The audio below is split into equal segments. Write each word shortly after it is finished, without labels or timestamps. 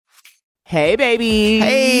Hey, babies.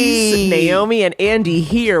 Hey. Naomi and Andy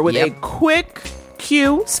here with a quick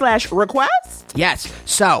Q/request. Yes.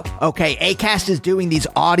 So, okay, Acast is doing these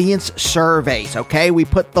audience surveys, okay? We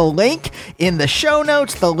put the link in the show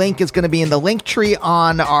notes. The link is going to be in the link tree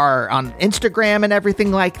on Instagram and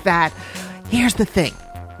everything like that. Here's the thing,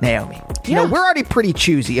 Naomi. You know, we're already pretty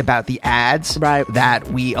choosy about the ads that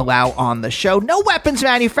we allow on the show. No weapons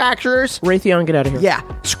manufacturers. Raytheon, get out of here. Yeah,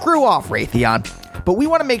 screw off, Raytheon. But we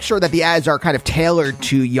want to make sure that the ads are kind of tailored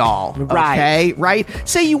to y'all, okay? Right?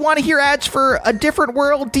 Say you want to hear ads for A Different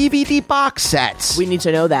World DVD box sets. We need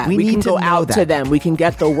to know that. We can go out to them. We can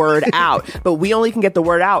get the word out. But we only can get the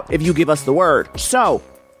word out if you give us the word. So,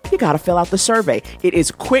 you got to fill out the survey. It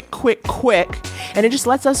is quick, and it just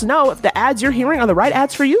lets us know if the ads you're hearing are the right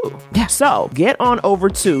ads for you. Yeah. So, get on over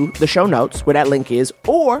to the show notes where that link is,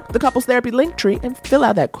 or the Couples Therapy link tree, and fill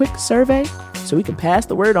out that quick survey so we can pass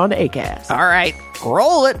the word on to Acast. All right,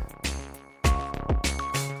 roll it.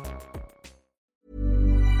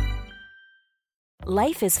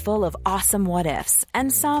 Life is full of awesome what-ifs,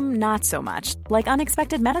 and some not so much, like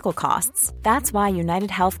unexpected medical costs. That's why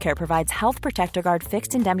United Healthcare provides Health Protector Guard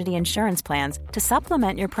fixed indemnity insurance plans to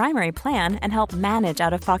supplement your primary plan and help manage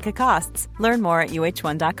out-of-pocket costs. Learn more at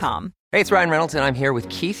UH1.com. Hey, it's Ryan Reynolds, and I'm here with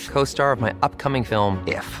Keith, co-star of my upcoming film,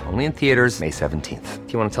 If, only in theaters May 17th.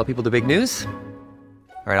 Do you want to tell people the big news?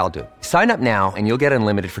 All right, I'll do it. Sign up now and you'll get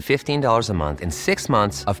unlimited for $15 a month and 6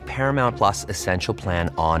 months of Paramount Plus Essential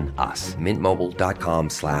Plan on us.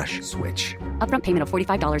 MintMobile.com/switch. Upfront payment of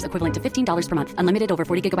 $45 equivalent to $15 per month. Unlimited over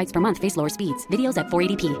 40 gigabytes per month. Face lower speeds. Videos at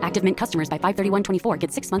 480p. Active Mint customers by 531.24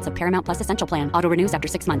 get 6 months of Paramount Plus Essential Plan. Auto renews after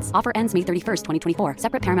 6 months. Offer ends May 31st, 2024.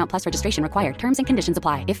 Separate Paramount Plus registration required. Terms and conditions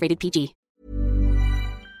apply if rated PG.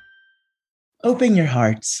 Open your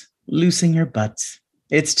hearts. Loosen your butts.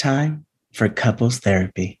 It's time for Couples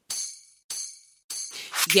Therapy.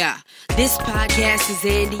 Yeah, this podcast is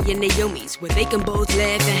Andy and Naomi's, where they can both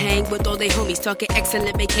laugh and hang with all their homies, talking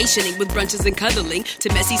excellent vacationing with brunches and cuddling, to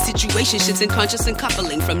messy situationships and conscious and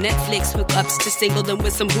coupling, from Netflix hookups to singledom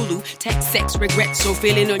with some Hulu, text, sex, regrets, or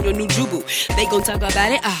feeling on your new jubu. They gon' talk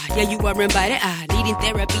about it, yeah, you are invited, needing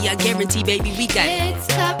therapy, I guarantee, baby, we got it. It's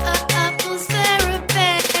Couples Therapy.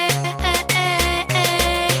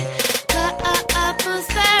 Couples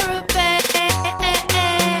Therapy.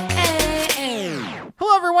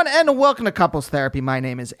 Hello, everyone, and welcome to Couples Therapy. My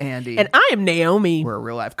name is Andy. And I am Naomi. We're a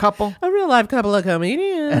real-life couple. A real-life couple of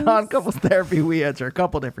comedians. And on Couples Therapy, we answer a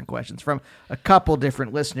couple different questions from a couple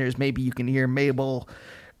different listeners. Maybe you can hear Mabel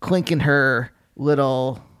clinking her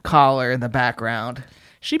little collar in the background.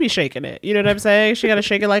 She be shaking it. You know what I'm saying? She got to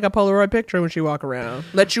shake it like a Polaroid picture when she walk around.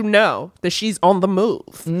 Let you know that she's on the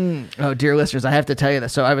move. Oh, dear listeners, I have to tell you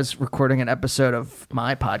this. So I was recording an episode of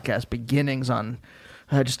my podcast, Beginnings, on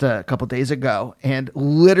just a couple days ago. And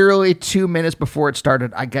literally 2 minutes before it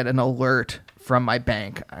started, I get an alert from my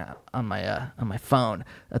bank on my phone.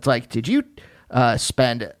 That's like, did you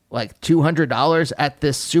spend like $200 at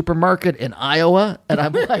this supermarket in Iowa? And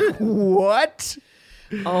I'm like, what?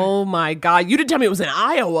 Oh my God! You didn't tell me it was in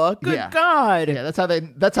Iowa. Good God! Yeah, that's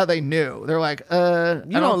how they knew. They're like,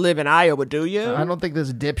 you don't live in Iowa, do you? I don't think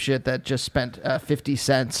this dipshit that just spent 50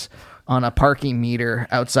 cents on a parking meter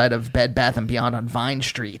outside of Bed Bath & Beyond on Vine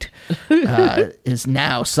Street is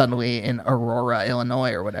now suddenly in Aurora,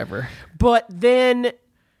 Illinois, or whatever. But it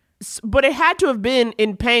had to have been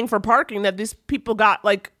in paying for parking that these people got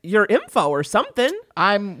like your info or something.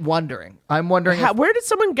 I'm wondering. Where did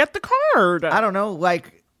someone get the card? I don't know.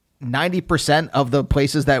 Like 90% of the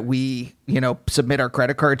places that we, submit our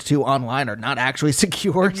credit cards to online are not actually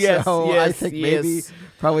secure. Yes, so yes, I think maybe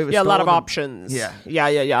probably was a lot of stolen. options.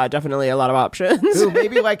 Yeah, definitely a lot of options. Ooh,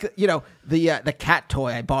 maybe like the cat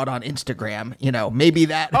toy I bought on Instagram. Maybe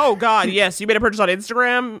that. Oh God, yes, you made a purchase on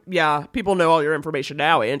Instagram. Yeah, people know all your information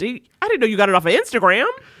now, Andy. I didn't know you got it off of Instagram.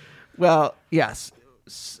 Well, yes.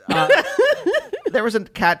 There was a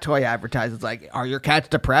cat toy advertised. It's like, are your cats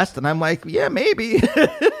depressed? And I'm like, yeah, maybe.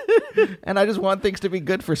 And I just want things to be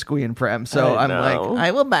good for Squee and Prem. So I'm like,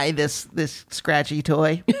 I will buy this scratchy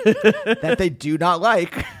toy that they do not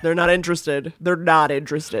like. They're not interested.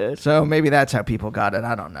 So maybe that's how people got it.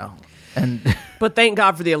 I don't know. But thank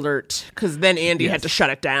God for the alert, because then Andy had to shut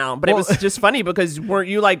it down. But it was just funny because weren't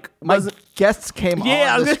you like... My guests came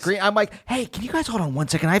on the screen. I'm like, hey, can you guys hold on 1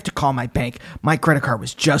 second? I have to call my bank. My credit card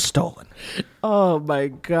was just stolen. Oh my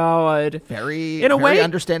God. Very way,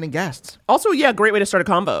 understanding guests. Also, yeah, great way to start a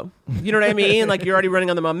combo. You know what I mean? Like, you're already running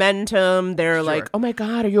on the momentum. They're like, oh my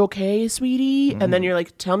God, are you okay, sweetie? And then you're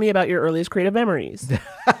like, tell me about your earliest creative memories.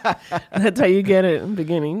 That's how you get it in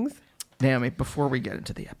Beginnings. Naomi, before we get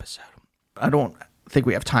into the episode, I don't think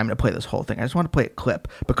we have time to play this whole thing. I just want to play a clip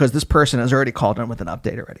because this person has already called in with an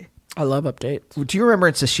update already. I love updates. Do you remember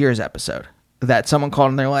in Sashir's episode that someone called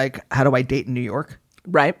and they're like, how do I date in New York?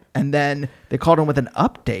 Right. And then they called in with an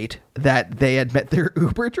update that they had met their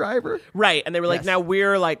Uber driver. Right. And they were like, Yes. now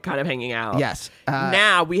we're like kind of hanging out. Yes.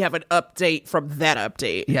 Now we have an update from that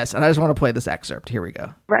update. Yes. And I just want to play this excerpt. Here we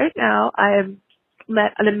go. Right now, I have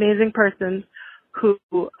met an amazing person who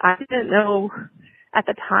I didn't know at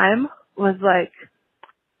the time was like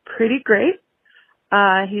pretty great.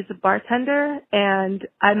 He's a bartender, and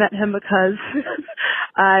I met him because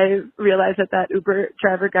I realized that Uber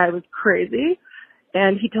driver guy was crazy.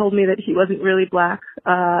 And he told me that he wasn't really black,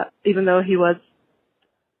 even though he was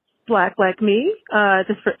black like me.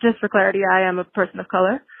 Just for clarity, I am a person of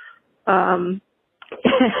color. And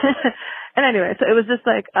anyway, so it was just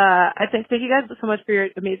like, I thank you guys so much for your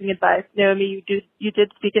amazing advice. Naomi, you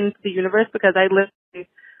did speak into the universe, because I literally,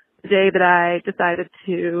 the day that I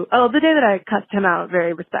cussed him out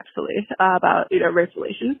very respectfully, about, race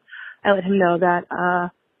relations, I let him know that,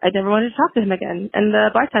 I never wanted to talk to him again. And the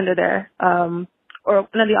bartender there, or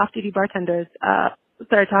one of the off-duty bartenders,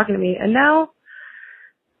 started talking to me. And now,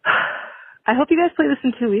 I hope you guys play this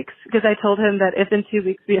in 2 weeks, because I told him that if in 2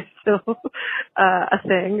 weeks we are still a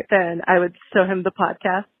thing, then I would show him the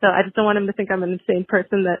podcast. So I just don't want him to think I'm an insane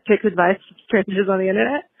person that takes advice from strangers on the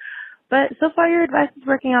internet. But so far, your advice is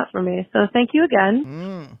working out for me. So thank you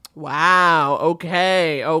again. Wow.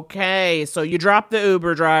 Okay. So you dropped the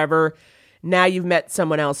Uber driver. Now you've met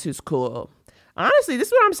someone else who's cool. Honestly, this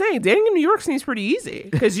is what I'm saying. Dating in New York seems pretty easy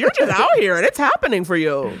because you're just out here and it's happening for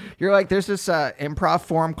you. You're like, there's this improv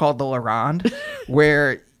form called the La Ronde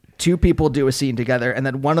where two people do a scene together, and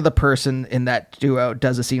then one of the person in that duo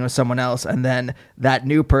does a scene with someone else, and then that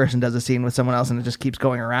new person does a scene with someone else, and it just keeps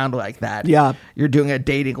going around like that. Yeah. You're doing a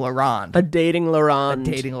dating La Ronde. A dating La Ronde.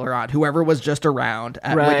 Whoever was just around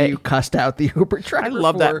at Right. when you cussed out the Uber driver. I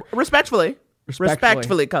love that. Respectfully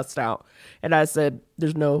cussed out. And I said,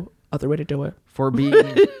 there's no other way to do it. For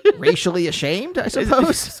being racially ashamed, I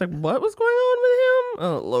suppose. It's like, what was going on with him?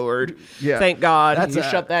 Oh, Lord. Yeah. Thank God That's you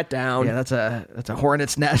shut that down. Yeah, that's a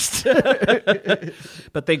hornet's nest.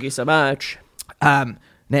 But thank you so much.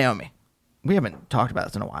 Naomi, we haven't talked about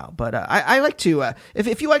this in a while, but I like to,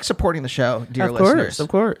 if you like supporting the show, dear Of listeners. Of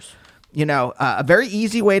course. You know, a very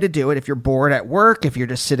easy way to do it if you're bored at work, if you're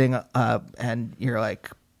just sitting and you're like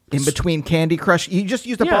in between Candy Crush, you just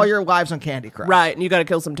used up all your lives on Candy Crush. Right, and you got to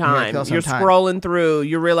kill some time. You're scrolling through,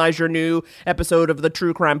 you realize your new episode of the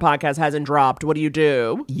True Crime Podcast hasn't dropped. What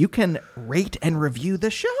do? You can rate and review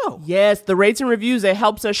the show. Yes, the rates and reviews, it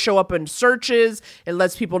helps us show up in searches. It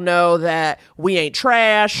lets people know that we ain't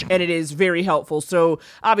trash, and it is very helpful. So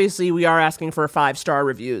obviously we are asking for 5-star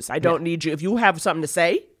reviews. I don't need you. If you have something to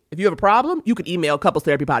say, if you have a problem, you can email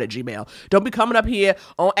couplestherapypod@gmail. Don't be coming up here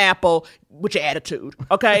on Apple with your attitude,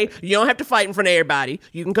 okay? You don't have to fight in front of everybody.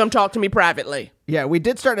 You can come talk to me privately. Yeah, we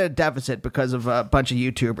did start at a deficit because of a bunch of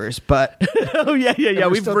YouTubers, but... Oh, yeah.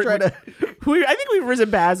 We're still trying to... I think we've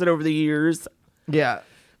risen past it over the years. Yeah.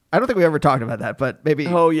 I don't think we ever talked about that, but maybe...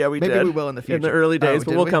 Oh, yeah, we did. Maybe we will in the future. In the early days,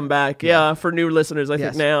 but we'll come back. Yeah, for new listeners, I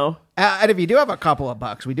think now. And if you do have a couple of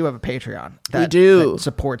bucks, we do have a Patreon. That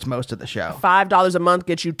supports most of the show. $5 a month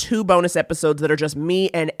gets you 2 bonus episodes that are just me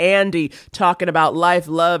and Andy talking about life,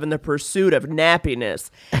 love, and the pursuit of nappiness.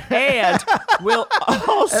 And we'll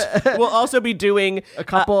also be doing a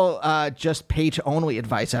couple just page-only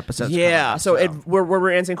advice episodes. Yeah, where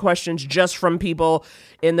we're answering questions just from people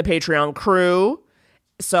in the Patreon crew.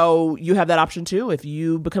 So you have that option too if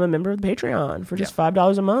you become a member of the Patreon for just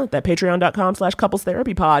 $5 a month at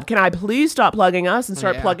patreon.com/couplestherapypod. Can I please stop plugging us and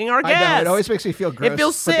start plugging our guests? I know, it always makes me feel gross. It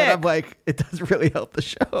feels sick. But then I'm like, it doesn't really help the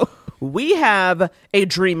show. We have a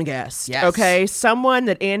dream guest, okay? Someone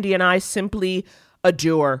that Andy and I simply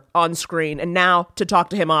adore on screen. And now to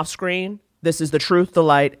talk to him off screen, this is the truth, the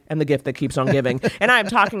light, and the gift that keeps on giving. And I'm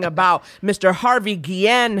talking about Mr. Harvey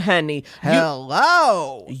Guillen, honey.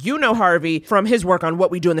 Hello! You know Harvey from his work on What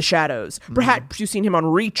We Do in the Shadows. Perhaps you've seen him on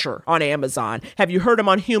Reacher on Amazon. Have you heard him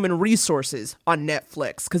on Human Resources on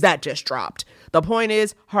Netflix? Because that just dropped. The point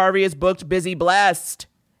is, Harvey is booked, busy, blessed.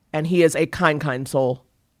 And he is a kind, kind soul.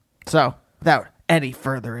 So, without any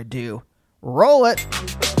further ado, roll it!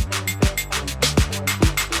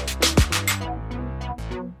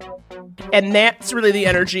 And that's really the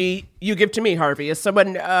energy you give to me, Harvey, as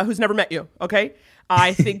someone who's never met you, okay?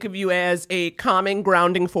 I think of you as a calming,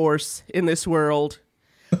 grounding force in this world.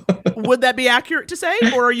 Would that be accurate to say?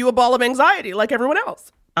 Or are you a ball of anxiety like everyone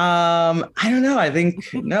else? I don't know. I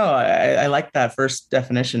think no. I like that first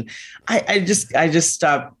definition. I just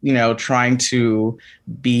stopped, trying to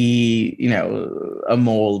be, a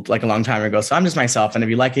mold like a long time ago. So I'm just myself, and if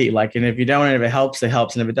you like it, you like it. And if you don't, and if it helps, it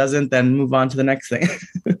helps. And if it doesn't, then move on to the next thing.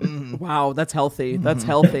 Wow, that's healthy. That's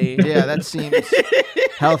healthy. Yeah, that seems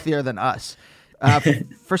healthier than us.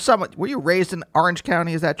 For someone, were you raised in Orange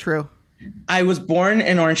County? Is that true? I was born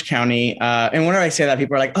in Orange County, and whenever I say that,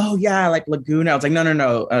 people are like, "Oh yeah, like Laguna." I was like,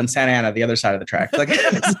 "No, in Santa Ana, the other side of the track." Like,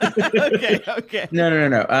 Okay.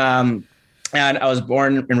 No. And I was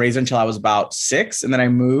born and raised until I was about 6, and then I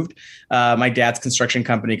moved. My dad's construction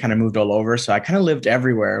company kind of moved all over, so I kind of lived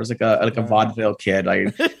everywhere. I was like a vaudeville kid. I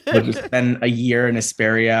would spend a year in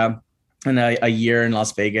Hesperia, and a year in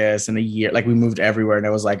Las Vegas, and a year like we moved everywhere, and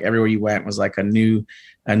it was like everywhere you went was like a new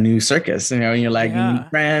circus, and you're like, you meet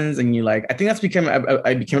friends, and you like, I think I became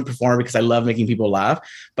a performer because I love making people laugh,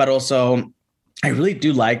 but also I really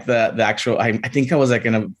do like the actual, I think I was like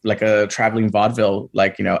in a traveling vaudeville,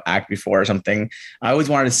 act before or something. I always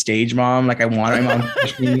wanted a stage mom. Like I wanted my mom to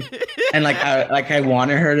push me, and I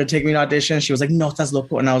wanted her to take me to audition. She was like, "No, estás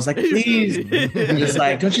loco." And I was like, "Please." And just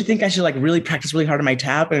like, "Don't you think I should like really practice really hard on my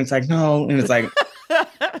tap?" And it's like, "No." And it's like,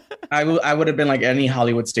 I would have been like any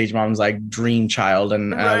Hollywood stage mom's like dream child.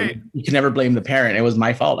 And you can never blame the parent. It was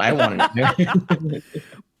my fault. I wanted it.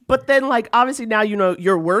 But then, like, obviously now,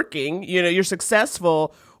 you're working, you're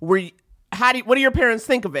successful. What do your parents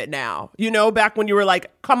think of it now? Back when you were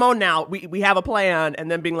like, "Come on now, we have a plan,"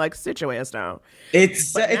 and then being like, "Sit your ass down."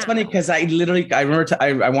 It's funny because I remember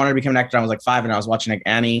I wanted to become an actor when I was like 5, and I was watching like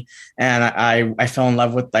Annie, and I fell in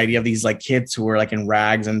love with the idea of these like kids who were like in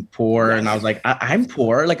rags and poor, and I was like, I'm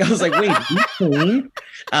poor. Like I was like, wait, you poor?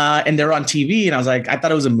 And they're on TV, and I was like, I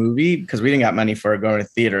thought it was a movie because we didn't got money for going to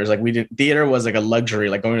theaters. Like theater was like a luxury,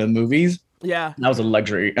 like going to the movies. Yeah, that was a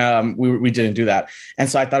luxury. We didn't do that, and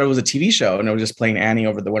so I thought it was a TV show, and it was just playing Annie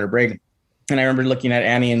over the winter break. And I remember looking at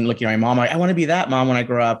Annie and looking at my mom. Like, I want to be that mom when I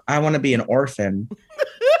grow up. I want to be an orphan.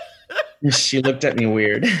 She looked at me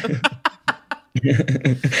weird.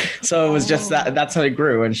 So it was just that's how it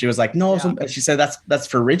grew. And she was like, "No." Yeah. She said, that's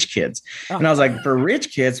for rich kids. And I was like, "For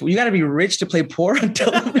rich kids? Well, you got to be rich to play poor on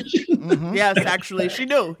television." Mm-hmm. Yes, actually, she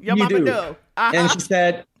knew. Your mama knew. Uh-huh. And she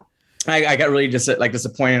said, I got really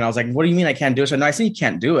disappointed. And I was like, "What do you mean I can't do it?" So no, I said, "You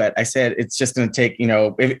can't do it." I said, "It's just going to take,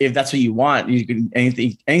 if that's what you want, you can,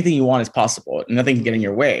 anything you want is possible. Nothing can get in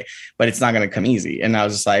your way, but it's not going to come easy." And I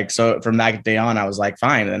was just like, so from that day on, I was like,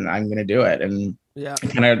 fine, then I'm going to do it. And I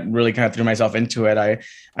kind of threw myself into it. I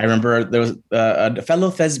remember there was a fellow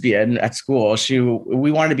thespian at school.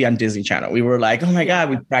 We wanted to be on Disney Channel. We were like, "Oh my God,"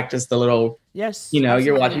 we practiced the little, yes,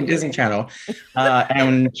 you're watching Disney Channel.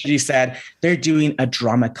 And she said, "They're doing a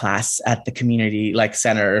drama class at the community like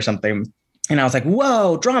center or something." And I was like,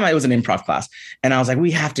 "Whoa, drama." It was an improv class. And I was like,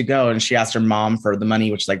 "We have to go." And she asked her mom for the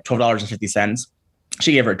money, which is like $12.50.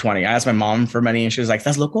 She gave her 20. I asked my mom for money, and she was like,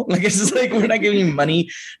 "That's local." Like, it's just like, we're not giving you money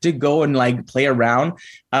to go and like play around.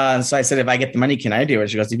 So I said, "If I get the money, can I do it?"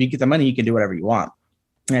 She goes, "If you get the money, you can do whatever you want."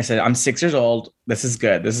 And I said, "I'm 6 years old. This is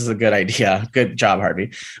good. This is a good idea. Good job,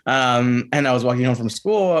 Harvey." And I was walking home from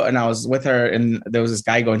school, and I was with her, and there was this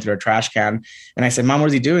guy going through a trash can. And I said, "Mom, what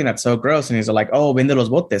is he doing? That's so gross." And he's like, "Oh, vende los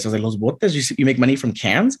botes." I was like, "Los botes? You make money from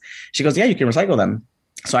cans?" She goes, "Yeah, you can recycle them."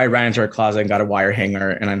 So I ran into her closet and got a wire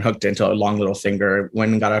hanger, and unhooked it into a long little finger.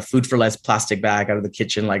 Went and got a Food for Less plastic bag out of the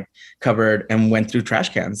kitchen like cupboard, and went through trash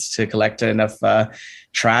cans to collect enough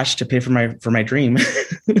trash to pay for my dream.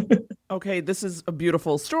 Okay, this is a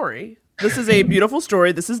beautiful story. This is a beautiful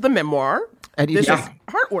story. This is the memoir. And this is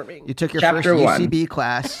heartwarming. You took your Chapter first 1. UCB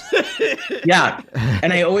class. Yeah.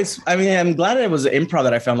 And I'm glad it was improv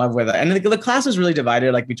that I fell in love with. And the class was really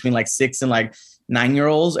divided like between like 6 and like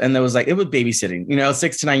 9-year-olds. And there was like, it was babysitting,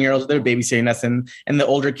 6 to 9-year-olds, they were babysitting us. And the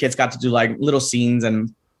older kids got to do like little scenes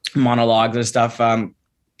and monologues and stuff.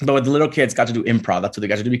 But with the little kids got to do improv. That's what they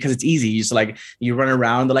got to do because it's easy. You just like, you run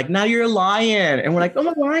around. They're like, "Now you're a lion." And we're like, "Oh, I'm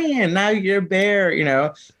a lion. Now you're a bear,"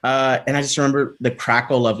 And I just remember the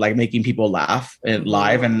crackle of like making people laugh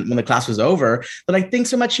live. And when the class was over, they're like, "Thanks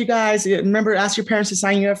so much, you guys. Remember, ask your parents to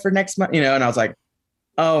sign you up for next month," And I was like,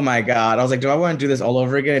 oh my God. I was like, do I want to do this all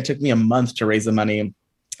over again? It took me a month to raise the money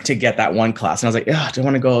to get that one class. And I was like, do I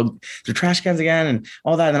want to go through trash cans again and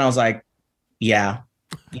all that? And then I was like, yeah,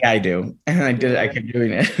 I do. And I did it. I kept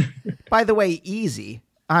doing it. By the way, easy.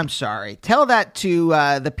 I'm sorry. Tell that to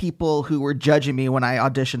the people who were judging me when I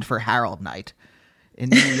auditioned for Harold Night in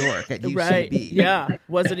New York at UCB. Right. Yeah.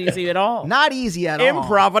 Wasn't easy at all. Not easy at all.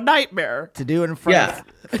 Improv a nightmare. To do it in front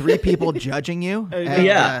of 3 people judging you.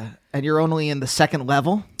 And, and you're only in the second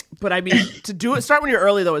level. But I mean, to do it, start when you're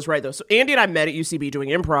early though is right though. So Andy and I met at UCB doing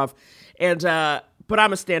improv, and but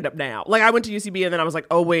I'm a stand-up now. Like, I went to UCB and then I was like,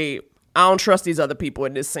 oh, wait, I don't trust these other people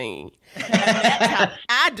in this scene. And that's how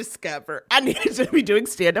I discovered I needed to be doing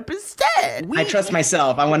stand-up instead. I trust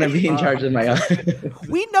myself. I want to be in charge of my own.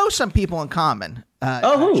 We know some people in common.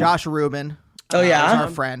 Who? Josh Rubin. Oh, yeah? Is our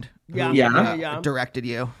friend. Yeah. Directed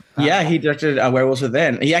you. Yeah, he directed Werewolves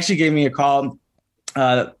Within. He actually gave me a call.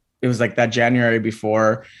 It was like that January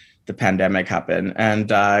before the pandemic happened.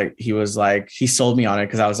 And he was like, he sold me on it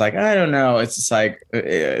because I was like, I don't know. It's just like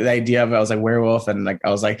the idea of it, I was like werewolf. And like,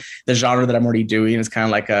 I was like, the genre that I'm already doing is kind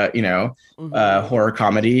of like a, horror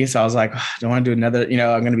comedy. So I was like, oh, I don't want to do another,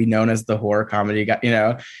 I'm going to be known as the horror comedy guy,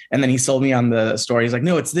 and then he sold me on the story. He's like,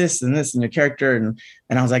 no, it's this and this and the character. And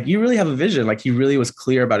I was like, you really have a vision. Like he really was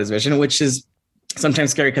clear about his vision, which is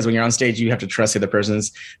sometimes scary because when you're on stage, you have to trust the other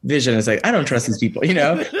person's vision. It's like, I don't trust these people,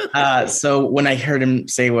 So when I heard him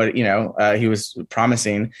say what, he was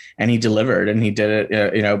promising and he delivered and he did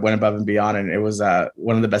it, went above and beyond. And it was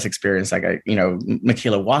one of the best experiences. Like,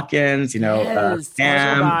 Michaela Watkins, Sam,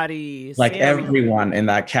 like everyone in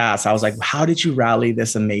that cast. I was like, how did you rally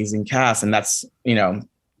this amazing cast? And that's,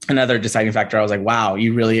 another deciding factor. I was like, wow,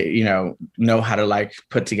 you really, know how to like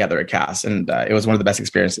put together a cast. And it was one of the best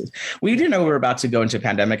experiences. We didn't know we were about to go into a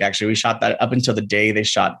pandemic. Actually, we shot that up until the day they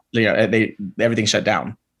shot, everything shut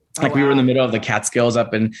down. Like we were in the middle of the Catskills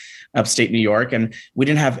up in upstate New York, and we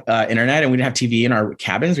didn't have internet and we didn't have TV in our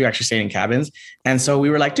cabins. We were actually staying in cabins. And so we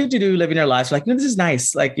were like, living our lives. We're like, this is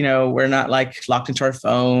nice. Like, we're not like locked into our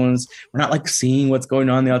phones. We're not like seeing what's going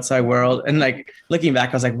on in the outside world. And like looking back,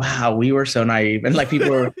 I was like, wow, we were so naive. And like people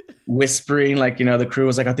were whispering, like, the crew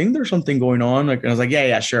was like, I think there's something going on. Like, and I was like,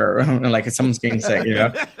 yeah, sure. And like, someone's getting sick,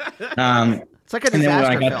 It's like a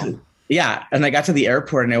disaster film. And I got to the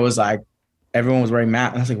airport and it was like, everyone was wearing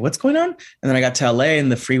masks. And I was like, what's going on? And then I got to LA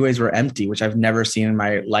and the freeways were empty, which I've never seen in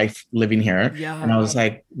my life living here. Yeah. And I was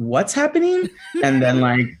like, what's happening? And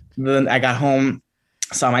then then I got home,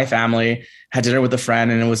 saw my family, had dinner with a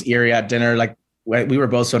friend, and it was eerie at dinner. Like we were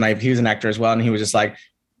both so naive. He was an actor as well. And he was just like,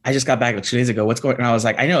 I just got back like 2 days ago. What's going on? And I was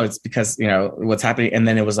like, I know it's because, what's happening. And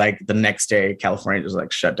then it was like the next day, California was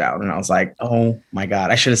like shut down. And I was like, oh my God,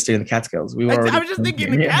 I should have stayed in the Catskills. I was just thinking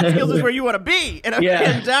the Catskills is where you want to be.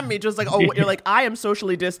 And me just like, oh, you're like, I am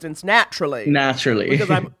socially distanced naturally. Because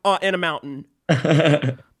I'm in a mountain.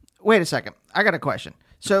 Wait a second. I got a question.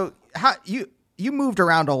 So how you moved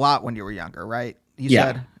around a lot when you were younger, right? You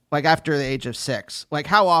said like after the age of 6, like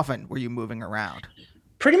how often were you moving around?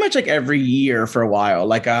 Pretty much like every year for a while.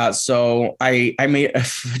 Like, so I made a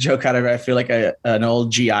joke out of it. I feel like an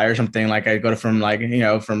old GI or something. Like I go from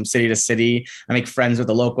from city to city. I make friends with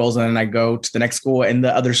the locals and then I go to the next school, and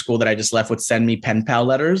the other school that I just left would send me pen pal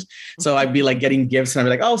letters. So I'd be like getting gifts and I'd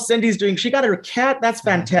be like, oh, Cindy's she got her cat. That's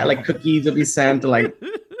fantastic. Like cookies would be sent, like,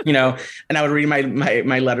 and I would read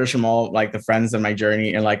my letters from all like the friends of my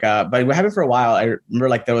journey. And like, but what happened for a while, I remember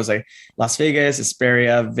like there was like Las Vegas,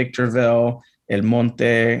 Hesperia, Victorville, El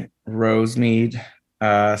Monte, Rosemead,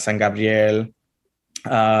 San Gabriel.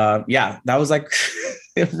 That was like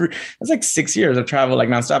it was like 6 years of travel, like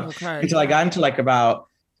nonstop, until I got into like about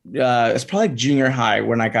it's probably like junior high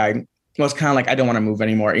when like I was kind of like I don't want to move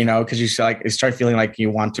anymore, because you start feeling like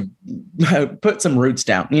you want to put some roots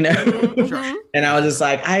down, Sure. And I was just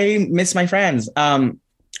like I miss my friends.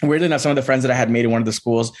 Weirdly enough, some of the friends that I had made in one of the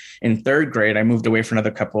schools in 3rd grade, I moved away for another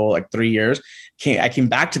couple, like 3 years. I came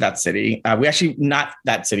back to that city. We actually, not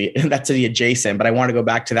that city, that city adjacent, but I wanted to go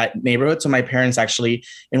back to that neighborhood. So my parents actually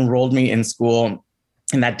enrolled me in school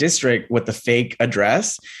in that district with the fake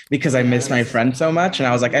address because I missed my friend so much. And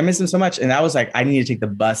I was like, I miss him so much. And I was like, I need to take the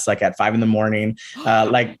bus like at 5 a.m,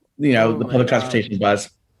 the public transportation bus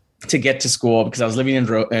to get to school because I was living in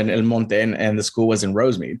El Monte and the school was in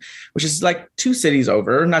Rosemead, which is like 2 cities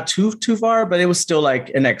over, not too far, but it was still like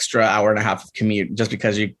an extra hour and a half of commute just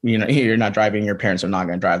because you're not driving, your parents are not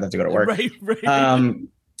going to drive, they have to go to work. Right.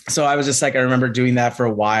 So I was just like, I remember doing that for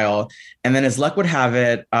a while. And then as luck would have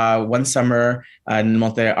it, one summer in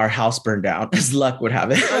Monte, our house burned down. As luck would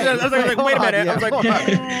have it. I was like wait a minute. I was like,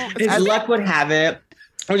 as luck would have it.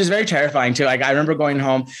 Which is very terrifying too. Like I remember going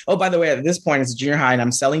home. Oh, by the way, at this point it's junior high and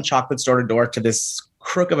I'm selling chocolates door to door to this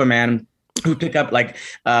crook of a man who pick up like,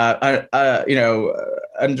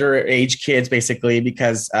 underage kids basically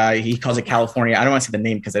because he calls it California. I don't want to say the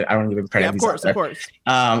name because I don't even credit. Yeah, of course.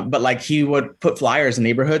 But like he would put flyers in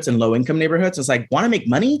neighborhoods and low income neighborhoods. It's like, want to make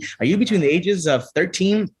money? Are you between the ages of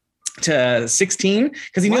 13 to 16?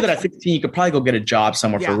 Because he knew that at 16 you could probably go get a job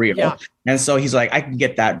somewhere for real. Yeah. And so he's like, I can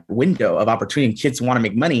get that window of opportunity. Kids want to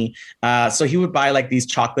make money. So he would buy like these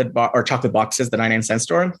chocolate boxes, the 99-cent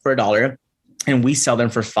store, for $1, and we sell them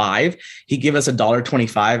for $5. He give us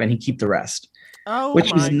 $1.25 and he keep the rest.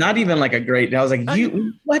 which was not even like a great. I was like,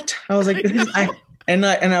 you what? I was like, and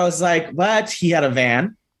I was like, but he had a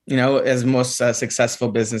van, you know, as most successful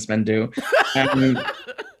businessmen do. By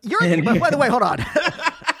the way, hold on.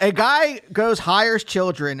 A guy hires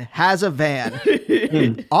children, has a van.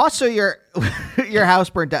 Also, your house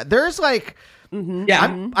burned down. There's like,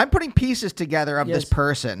 I'm putting pieces together of this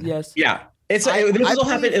person. Yes. Yeah. This also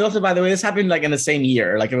happened. It also, by the way, this happened like in the same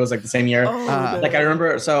year. Like it was like the same year. Like I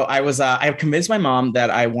remember. So I was. I convinced my mom that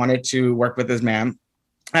I wanted to work with this man.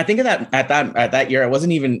 I think at that year, I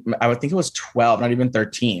wasn't even. I would think it was 12, not even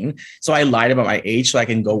 13. So I lied about my age so I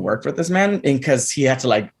can go work with this man, and because he had to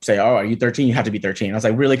like say, "Oh, are you 13? You have to be 13." I was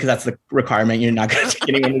like, "Really?" Because that's the requirement. You're not going to take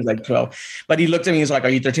anyone who's like 12. But he looked at me. He's like, "Are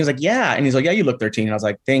you 13?" I was like, "Yeah." And he's like, "Yeah, you look 13." And I was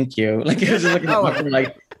like, "Thank you." Like he was just looking at me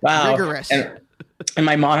like, "Wow." Rigorous. And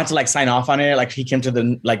my mom had to like sign off on it. Like he came to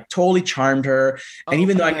the like totally charmed her. And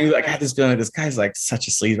even though I knew like I had this feeling like this guy's like such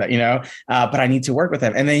a sleaze, you know, but I need to work with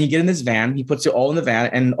him. And then you get in this van, he puts it all in the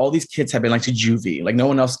van, and all these kids have been like to juvie. Like no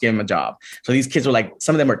one else gave him a job. So these kids were like,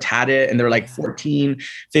 some of them were tatted and they were like 14,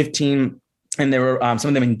 15. And there were some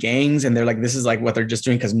of them in gangs, and they're like, this is like what they're just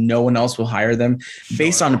doing because no one else will hire them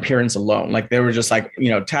based on appearance alone. Like they were just like, you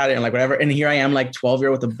know, tatted and like whatever. And here I am, like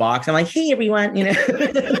 12-year-old with a box. I'm like, hey, everyone, you know,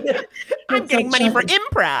 I'm getting money for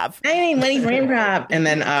improv. I need money for improv. And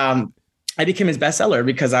then I became his bestseller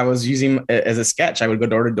because I was using it as a sketch. I would go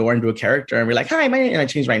door to door and do a character and be like, hi, my name. And I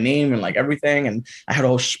changed my name and like everything. And I had a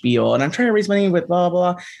whole spiel and I'm trying to raise money with blah,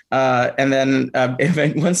 blah. And then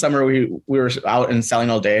one summer we were out and selling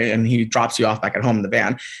all day, and he drops you off back at home in the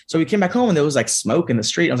van. So we came back home and there was like smoke in the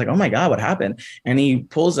street. I was like, oh my God, what happened? And he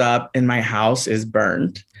pulls up and my house is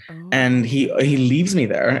burned. And he leaves me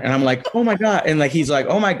there, and I'm like, oh my God. And like, he's like,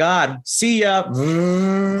 oh my God, see ya.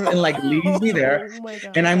 And like leaves me there.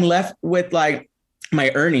 And I'm left with like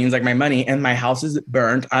my earnings, like my money, and my house is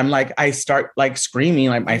burned. I'm like, I start like screaming,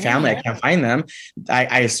 like my family, I can't find them.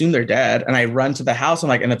 I assume they're dead. And I run to the house. I'm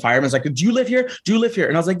like, and the fireman's like, do you live here? Do you live here?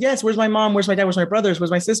 And I was like, yes. Where's my mom? Where's my dad? Where's my brothers?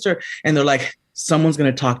 Where's my sister? And they're like, someone's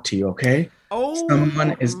going to talk to you. Okay.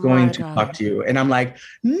 Someone is going to talk to you. And I'm like,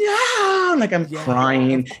 no, like I'm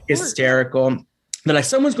crying, hysterical. They're like,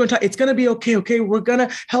 someone's going to talk. It's going to be okay. Okay. We're going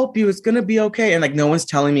to help you. It's going to be okay. And like, no one's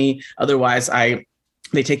telling me otherwise.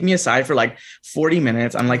 They take me aside for like 40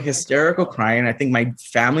 minutes. I'm like hysterical crying. I think my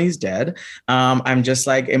family's dead. I'm just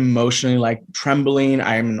like emotionally like trembling.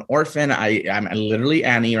 I'm an orphan. I'm literally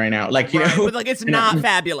Annie right now. Like, you know, but like, it's not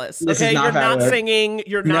fabulous. Okay. You're not singing.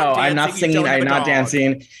 You're not dancing. I'm not singing. I'm not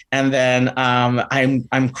dancing. And then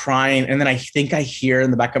I'm crying. And then I think I hear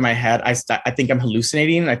in the back of my head, I think I'm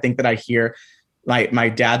hallucinating. I think that I hear like my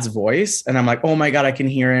dad's voice, and I'm like, oh my God, I can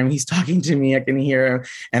hear him. He's talking to me. I can hear him.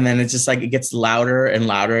 And then it's just like, it gets louder and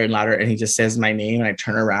louder and louder. And he just says my name, and I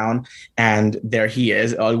turn around, and there he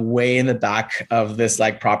is, way in the back of this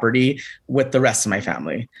like property with the rest of my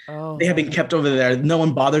family. They have been kept over there. No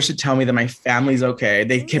one bothers to tell me that my family's okay.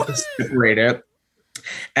 They kept us separated.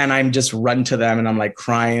 And I'm just run to them, and I'm like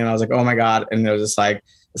crying. And I was like, oh my God. And it was just like,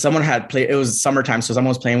 someone had played, it was summertime. So someone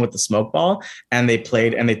was playing with the smoke ball, and they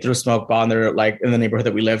played and they threw a smoke ball, and they're like, in the neighborhood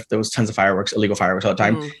that we lived, there was tons of fireworks, illegal fireworks all the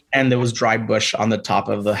time. And there was dry bush on the top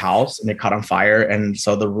of the house, and it caught on fire. And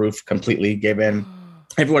so the roof completely gave in.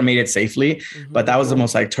 Everyone made it safely, but that was the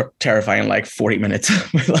most like terrifying, like 40 minutes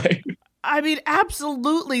of my life. I mean,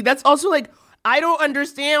 absolutely. That's also like, I don't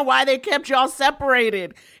understand why they kept y'all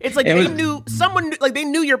separated. It's like they knew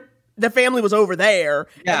the family was over there.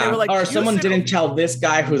 Yeah. And they were like, or someone didn't tell this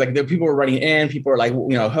guy who's like, the people were running in, people were like,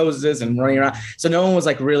 you know, hoses and running around. So no one was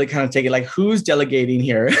like really kind of taking like, who's delegating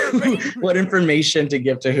here? What information to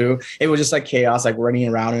give to who? It was just like chaos, like running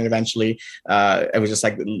around. And eventually it was just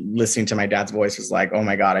like listening to my dad's voice was like, oh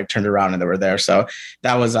my God, I turned around and they were there. So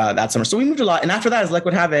that was that summer. So we moved a lot. And after that, as luck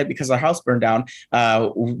would have it, because our house burned down,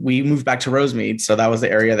 we moved back to Rosemead. So that was the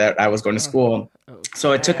area that I was going to school.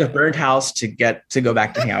 So it took a burned house to go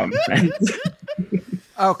back to hang out with my friends.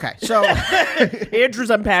 Okay, so Andrew's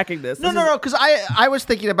unpacking this. No, because I was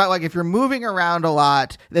thinking about like, if you're moving around a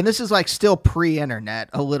lot, then this is like still pre-internet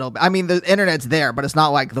a little bit. I mean, the internet's there, but it's not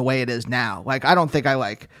like the way it is now. Like, I don't think I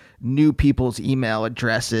like knew people's email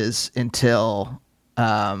addresses until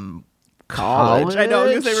college. I know,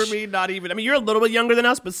 because they were me, not even. I mean, you're a little bit younger than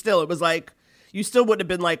us, but still, it was like, you still wouldn't have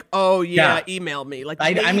been like, oh yeah, email me. Like,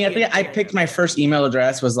 I think I picked my first email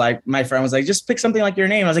address was like, my friend was like, just pick something like your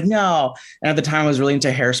name. I was like, no. And at the time I was really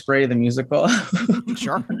into Hairspray, the musical.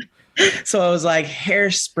 Sure. So I was like,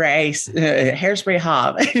 Hairspray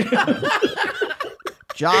Hob.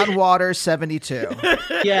 John Waters 72.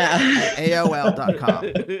 Yeah.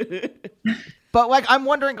 AOL.com. But like, I'm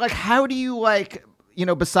wondering, like, how do you like,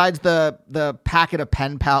 besides the packet of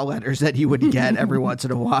pen pal letters that you would get every once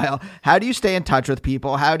in a while, how do you stay in touch with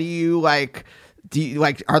people? How do you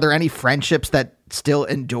are there any friendships that still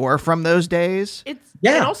endure from those days?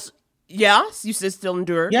 Yes, you said still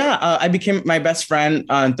endure. Yeah, I became my best friend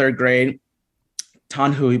in third grade,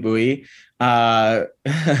 Tan Hui Bui,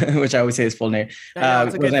 which I always say his full name,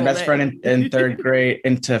 was my best friend in third grade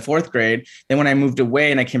into fourth grade. Then when I moved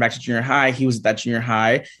away and I came back to junior high, he was at that junior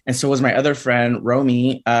high. And so was my other friend,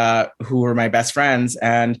 Romy, who were my best friends.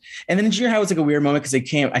 And then in junior high was like a weird moment because I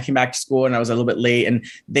came back to school and I was a little bit late and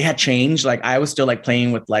they had changed. Like I was still like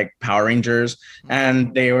playing with like Power Rangers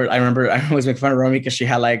and I remember I always make fun of Romy because she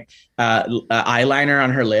had like eyeliner on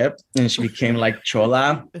her lip and she became like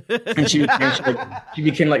Chola and she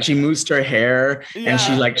became like she moosed her hair and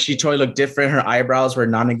she totally looked different. Her eyebrows were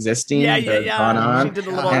non-existing. Yeah. She did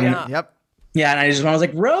a little Yep. Yeah, and I was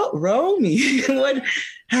like, Romy, what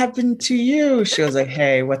happened to you? She was like,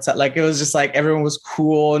 hey, what's up? Like, it was just like everyone was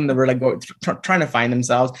cool and they were like trying to find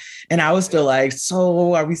themselves. And I was still like,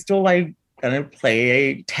 so are we still like gonna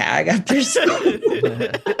play tag after school?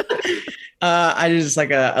 I was just like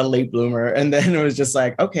a late bloomer. And then it was just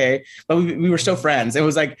like, okay, but we were still friends. It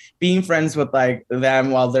was like being friends with like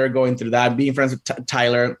them while they're going through that, being friends with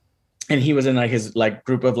Tyler. And he was in like his like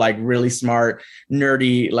group of like really smart,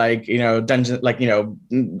 nerdy, like, dungeon, like,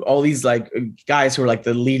 all these like guys who were like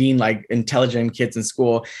the leading, like intelligent kids in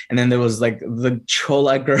school. And then there was like the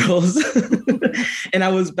Chola girls. And I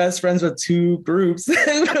was best friends with two groups.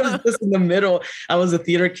 I was just in the middle. I was a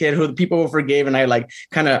theater kid who the people forgave and I like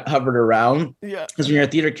kind of hovered around. Yeah. Because when you're a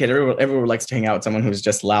theater kid, everyone likes to hang out with someone who's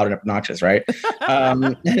just loud and obnoxious, right?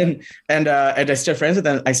 And I stayed friends with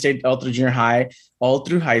them. I stayed all through junior high, all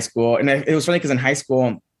through high school. And it was funny because in high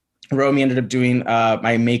school, Romy ended up doing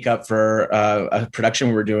my makeup for a production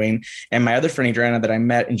we were doing. And my other friend, Adriana, that I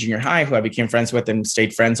met in junior high, who I became friends with and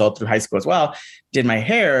stayed friends all through high school as well, did my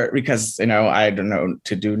hair because, I don't know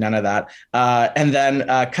to do none of that. And then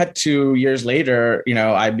cut 2 years later,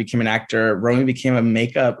 I became an actor. Romy became a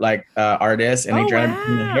makeup artist and Adriana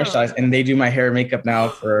became a hairstylist. And they do my hair and makeup now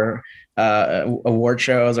for award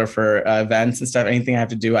shows or for events and stuff. Anything I have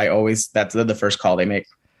to do, that's the first call they make.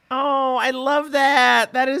 Oh, I love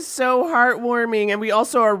that. That is so heartwarming. And we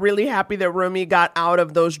also are really happy that Romy got out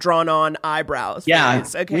of those drawn-on eyebrows. Yeah,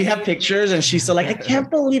 okay. We have pictures, and she's still like, I can't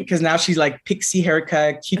believe, because now she's like pixie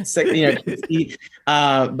haircut, cute, cutesy.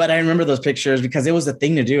 But I remember those pictures because it was the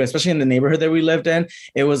thing to do, especially in the neighborhood that we lived in.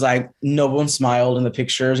 It was like no one smiled in the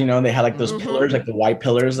pictures. They had like those pillars, like the white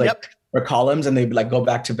pillars, or columns, and they'd like go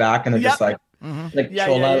back to back, and they're just like.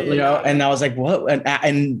 Chola, and I was like, what?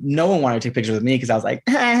 And no one wanted to take pictures with me because I was like,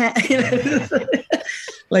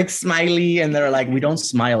 like smiley. And they're like, we don't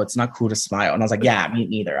smile. It's not cool to smile. And I was like, yeah, me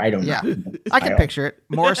neither. I don't know. I can picture it.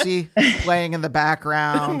 Morrissey playing in the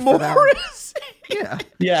background. Morrissey. Yeah.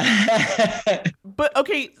 But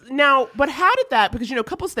okay, but how did that, because,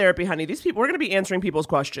 couples therapy, honey, these people, we're going to be answering people's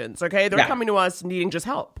questions. Okay. They're coming to us needing just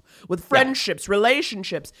help with friendships,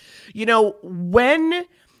 relationships,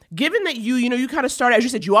 given that you kind of started, as you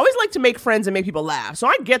said, you always like to make friends and make people laugh. So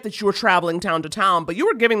I get that you were traveling town to town, but you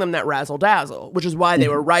were giving them that razzle dazzle, which is why they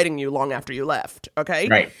were writing you long after you left. Okay.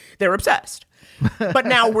 Right. They were obsessed. But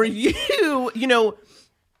now were you,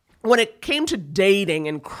 when it came to dating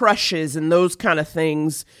and crushes and those kind of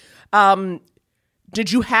things,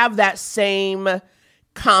 did you have that same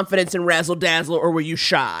confidence and razzle dazzle, or were you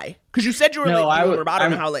shy? Because you said you were late bloomer, but I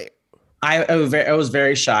don't know how late. I was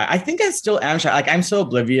very shy. I think I still am shy. Like, I'm so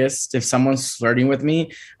oblivious if someone's flirting with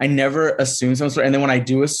me. I never assume someone's flirting. And then when I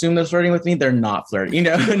do assume they're flirting with me, they're not flirting,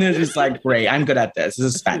 and it's just like, great, I'm good at this.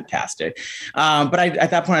 This is fantastic. But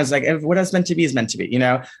at that point, I was like, what is meant to be is meant to be. When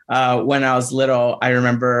I was little, I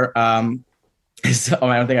remember, I don't think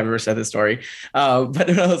I've ever said this story. But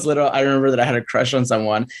when I was little, I remember that I had a crush on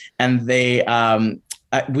someone, and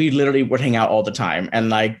we literally would hang out all the time.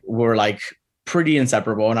 And like, we're like, pretty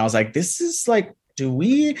inseparable. And I was like, this is like, do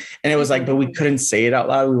we? And it was like, but we couldn't say it out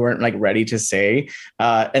loud. We weren't like ready to say.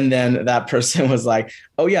 And then that person was like,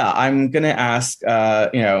 oh yeah, I'm going to ask,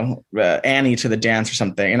 Annie to the dance or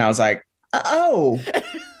something. And I was like, oh,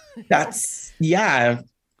 that's, yeah.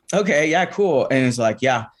 Okay. Yeah, cool. And it's like,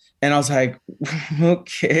 yeah. And I was like,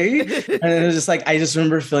 okay. And it was just like, I just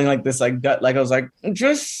remember feeling like this, like gut, like I was like,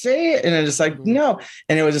 just say it. And it just like, no.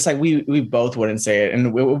 And it was just like, we both wouldn't say it.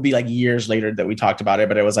 And it would be like years later that we talked about it,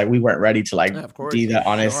 but it was like, we weren't ready to like be that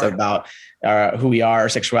honest about who we are, our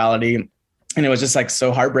sexuality. And it was just like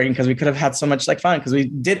so heartbreaking because we could have had so much like fun because we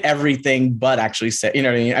did everything but actually say, you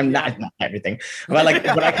know what I mean? I'm not everything, but like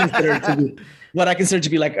what I consider to be what I consider to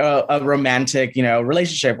be like a romantic,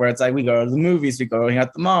 relationship where it's like we go to the movies, we go hang out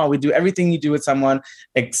at the mall, we do everything you do with someone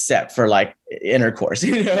except for like intercourse,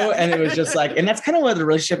 and it was just like, and that's kind of what the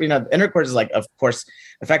relationship, intercourse is like, of course,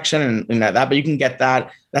 affection and that, but you can get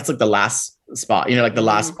that. That's like the last spot, like the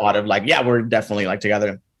last spot of like, yeah, we're definitely like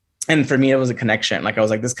together. And for me, it was a connection. Like I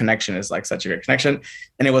was like, this connection is like such a great connection.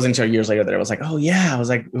 And it wasn't until years later that it was like, oh yeah, I was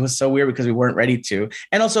like, it was so weird because we weren't ready to.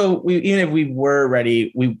 And also even if we were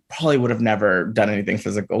ready, we probably would have never done anything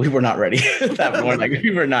physical. We were not ready at that point. Like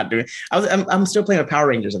we were not doing, I'm still playing with Power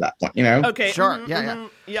Rangers at that point, Okay. Sure. Yeah.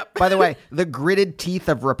 Yep. By the way, the gritted teeth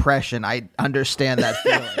of repression, I understand that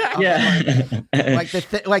feeling. Yeah.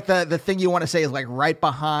 Like the thing you want to say is like right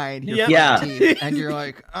behind your teeth. And you're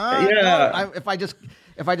like, no,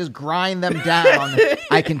 if I just grind them down,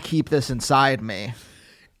 I can keep this inside me.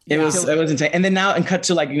 It was insane. And then now and cut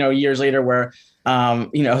to like, years later where,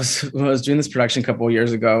 when I was doing this production a couple of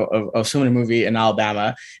years ago of swimming a movie in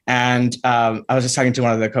Alabama. And I was just talking to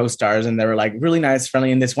one of the co-stars and they were like really nice,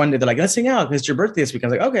 friendly. And this one day they're like, let's hang out because it's your birthday this week. I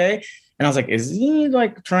was like, okay. And I was like, is he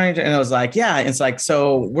like trying to, and I was like, yeah. And it's like,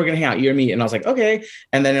 so we're going to hang out, you and me. And I was like, okay.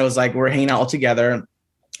 And then it was like, we're hanging out all together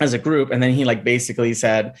as a group. And then he like basically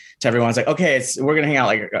said to everyone, it's like, okay, we're going to hang out.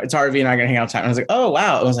 Like it's RV and I going to hang out time. And I was like, oh,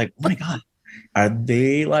 wow. I was like, oh my God, are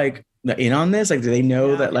they like in on this? Like, do they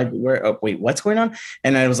know that like what's going on?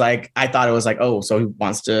 And I was like, I thought it was like, oh, so he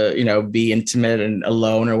wants to, be intimate and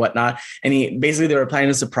alone or whatnot. And they were planning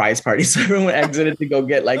a surprise party. So everyone exited to go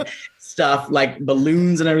get like stuff, like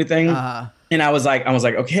balloons and everything. And I was like,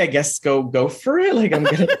 okay, I guess go for it. Like I'm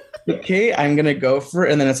gonna go for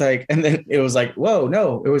it. And then it's like, and then it was like, whoa,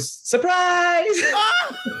 no, it was surprise.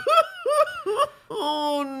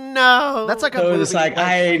 Oh no. That's like so it's like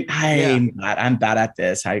I'm bad at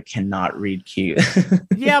this. I cannot read cues.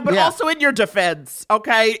 Yeah, but also in your defense,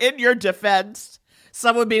 okay? In your defense,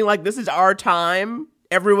 someone being like, this is our time.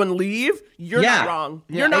 Everyone leave. You're not wrong.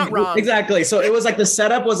 You're not wrong. Exactly. So it was like the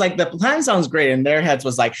setup was like the plan sounds great. And their heads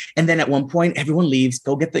was like, and then at one point everyone leaves,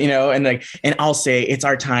 go get the, and I'll say it's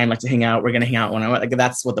our time like to hang out. We're going to hang out when I want. Like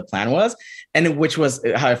that's what the plan was. And which was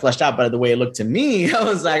how I fleshed out. But the way it looked to me, I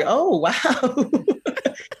was like, oh, wow.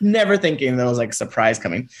 Never thinking there was like a surprise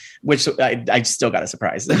coming, which I still got a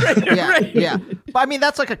surprise. Yeah. But I mean,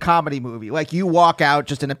 that's like a comedy movie. Like you walk out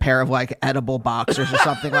just in a pair of like edible boxers or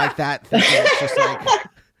something like that. It's just like,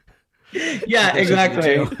 yeah,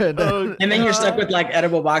 exactly. And then you're stuck with like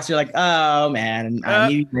edible box. You're like, oh man, I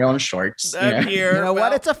need my own shorts. You know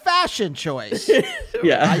what? It's a fashion choice.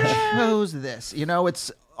 Yeah, I chose this.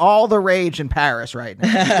 It's all the rage in Paris right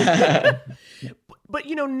now. But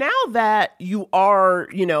now that you are,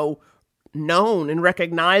 known and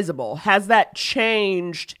recognizable, has that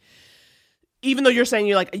changed? Even though you're saying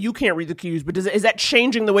you can't read the cues, but is that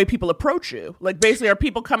changing the way people approach you? Like basically, are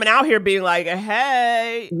people coming out here being like,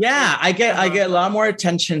 "Hey"? Yeah, I get a lot more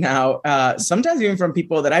attention now. Sometimes even from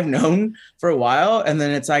people that I've known for a while, and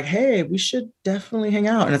then it's like, "Hey, we should definitely hang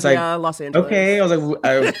out." And it's like, Los Angeles. Okay, I was like,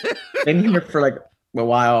 I've been here for like a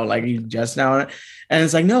while, like you just now, and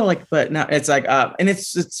it's like no, like, but now it's like, and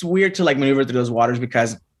it's weird to like maneuver through those waters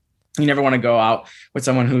because you never want to go out with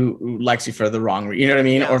someone who likes you for the wrong reason, you know what I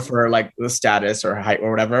mean? Yeah. Or for like the status or height or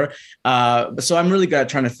whatever. So I'm really good at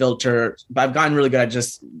trying to filter, but I've gotten really good at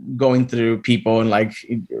just going through people and like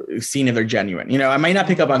seeing if they're genuine. I might not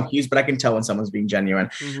pick up on cues, but I can tell when someone's being genuine.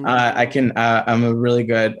 Mm-hmm. I'm a really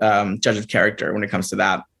good judge of character when it comes to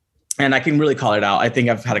that. And I can really call it out. I think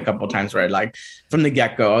I've had a couple of times where like from the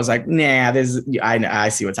get-go, I was like, nah, I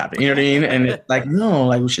see what's happening. You know what I mean? And it's like, no,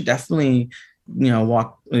 like we should definitely,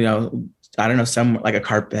 walk, I don't know, some like a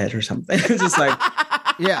carpet or something. It's just like,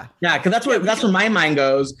 yeah. Cause that's where my mind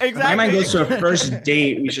goes. Exactly. My mind goes to a first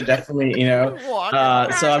date. We should definitely, so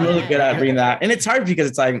I'm really good at bringing that. And it's hard because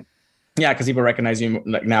it's like, yeah, because people recognize you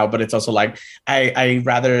like now, but it's also like I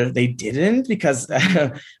rather they didn't because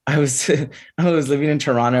I was living in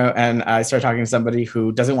Toronto and I started talking to somebody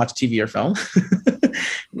who doesn't watch TV or film,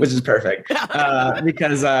 which is perfect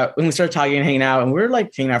because when we started talking and hanging out, and we were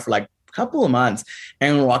like hanging out for like a couple of months,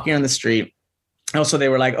 and we're walking on the street. Also, they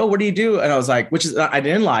were like, "Oh, what do you do?" And I was like, I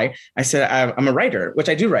didn't lie. I said, "I'm a writer," which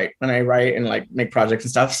I do write, and I write and like make projects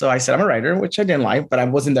and stuff. So I said, "I'm a writer," which I didn't lie, but I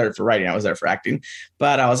wasn't there for writing. I was there for acting.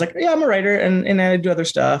 But I was like, "Yeah, I'm a writer," and I do other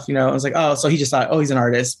stuff. I was like, "Oh," so he just thought, "Oh, he's an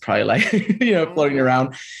artist," probably like floating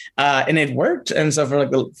around, and it worked. And so for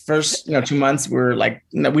like the first 2 months, we were like,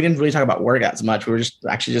 we didn't really talk about work as much. We were just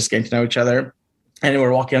getting to know each other. And we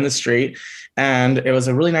were walking on the street, and it was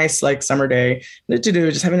a really nice like summer day to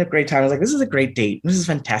do, just having a great time. I was like, this is a great date. This is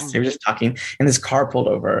fantastic. We're just talking, and this car pulled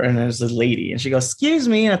over, and there's this lady, and she goes, excuse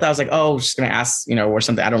me. And I thought, I was like, oh, she's going to ask, or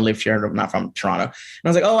something. I don't live here. I'm not from Toronto. And I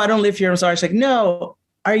was like, oh, I don't live here. I'm sorry. She's like, no,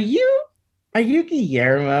 are you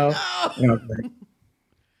Guillermo? No.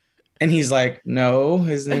 And he's like, no,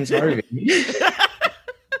 his name's Harvey.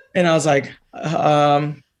 And I was like,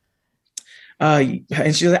 and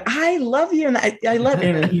she was like, I love you. And I love you.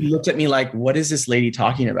 And he looked at me like, what is this lady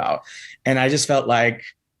talking about? And I just felt like,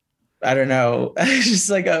 I don't know, just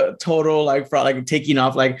like a total, like, taking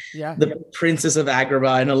off, like the Princess of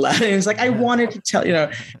Agrabah and Aladdin. It's like, I wanted to tell,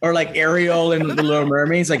 or like Ariel and the Little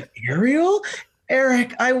Mermaid. It's like, Ariel?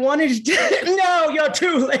 Eric, I wanted to, no, you're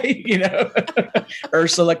too late,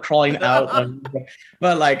 Ursula crawling out.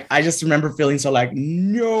 But like, I just remember feeling so like,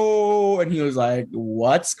 no. And he was like,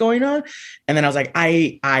 what's going on? And then I was like,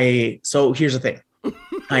 so here's the thing.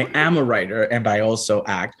 I am a writer and I also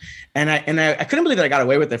act. And I couldn't believe that I got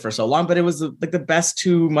away with it for so long, but it was like the best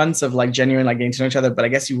 2 months of like genuine, like getting to know each other. But I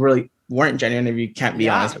guess you really weren't genuine if you can't be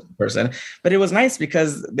honest with the person. But it was nice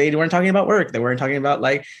because they weren't talking about work. They weren't talking about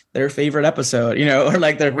like their favorite episode, or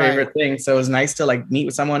like their favorite thing. So it was nice to like meet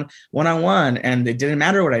with someone one-on-one, and it didn't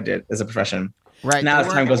matter what I did as a profession. Right. Now as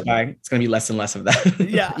time goes by, it's going to be less and less of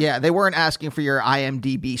that. Yeah. They weren't asking for your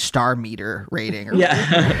IMDb star meter rating.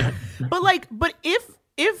 But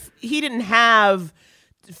if he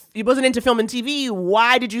he wasn't into film and TV,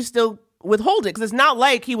 why did you still withhold it? Because it's not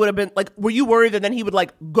like he would have been like, were you worried that then he would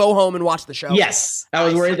like go home and watch the show? Yes. I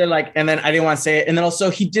was worried that like, and then I didn't want to say it. And then also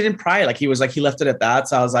he didn't pry. Like he was like, he left it at that.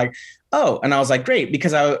 So I was like, oh, and I was like, great,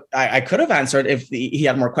 because I could have answered if he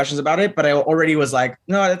had more questions about it, but I already was like,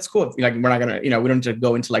 no, that's cool. Like, we're not going to, we don't need to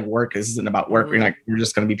go into like work. This isn't about work. We're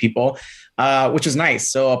just going to be people, which was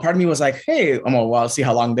nice. So a part of me was like, hey, I'll see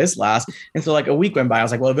how long this lasts. And so like a week went by. I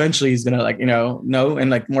was like, well, eventually he's going to like, no.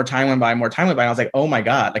 And like more time went by. And I was like, oh my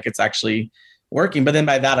God, like it's actually working. But then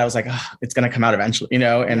by that, I was like, oh, it's going to come out eventually,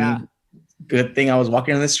 and good thing I was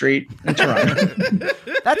walking on the street in Toronto.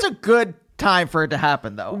 That's a good time for it to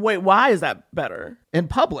happen, though. Wait, why is that better? In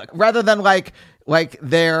public, rather than like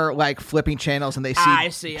they're like flipping channels and they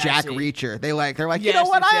see Jack Reacher. They're like, yes, you know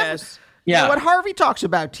what? You know what Harvey talks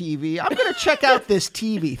about TV. I'm going to check out this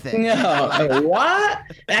TV thing. No, what?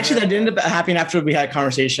 Actually, that didn't end up happening after we had a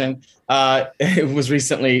conversation. It was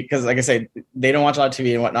recently, because like I said, they don't watch a lot of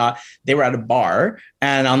TV and whatnot. They were at a bar,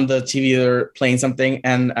 and on the TV, they're playing something.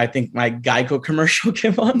 And I think my Geico commercial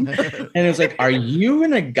came on. And it was like, are you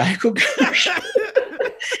in a Geico commercial?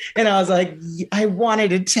 And I was like, I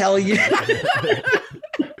wanted to tell you.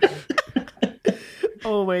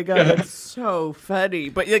 Oh my God, that's so funny.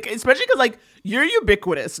 But like, especially because like you're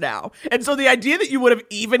ubiquitous now. And so the idea that you would have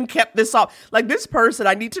even kept this up, like this person,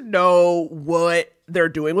 I need to know what they're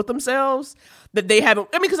doing with themselves that they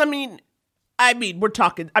haven't. Because we're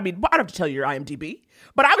talking, I don't have to tell you your IMDb,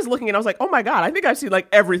 but I was looking and I was like, oh my God, I think I've seen like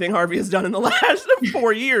everything Harvey has done in the last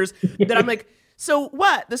 4 years that I'm like, so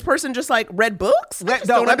what? This person just like read books?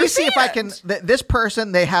 Let me see if I can. This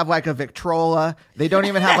person, they have like a Victrola. They don't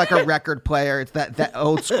even have like a record player. It's that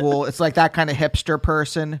old school. It's like that kind of hipster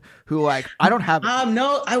person who like, I don't have.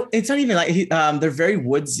 It's not even like they're very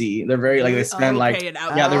woodsy. They're very like they spend they're very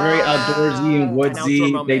outdoorsy and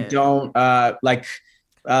woodsy. They don't like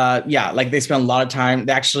they spend a lot of time.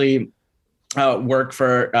 They actually work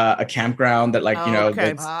for a campground that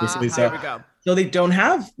that's basically here we go. So they don't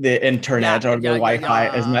have the internet or the Wi-Fi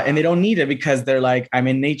as much, and they don't need it because they're like, I'm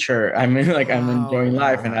in nature. I'm enjoying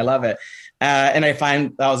life, and I love it. And I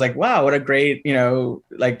was like, wow, what a great,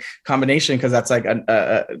 like combination. Cause that's like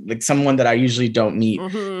like someone that I usually don't meet.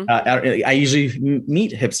 Mm-hmm. I usually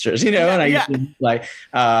meet hipsters, and I usually like,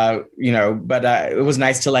 but it was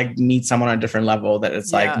nice to like meet someone on a different level that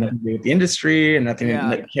it's like nothing to do with the industry and nothing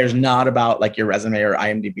that cares not about like your resume or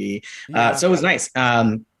IMDb. So it was nice.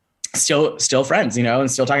 Still friends, and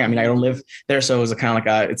still talking. I don't live there, so it was kind of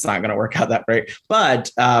like it's not going to work out that great, but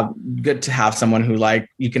good to have someone who like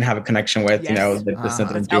you can have a connection with,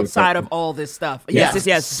 that's outside of all this stuff.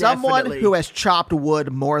 Yes, someone definitely. who has chopped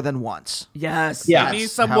wood more than once. Yes, you need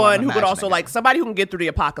someone who could also like somebody who can get through the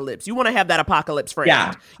apocalypse. You want to have that apocalypse friend.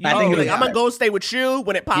 Yeah, I'm gonna go stay with you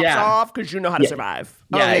when it pops off because you know how to survive.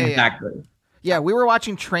 Exactly. Yeah, we were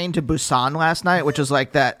watching Train to Busan last night, which is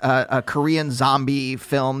like that a Korean zombie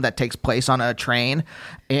film that takes place on a train.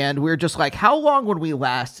 And we were just like, how long would we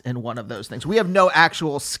last in one of those things? We have no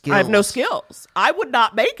actual skills. I have no skills. I would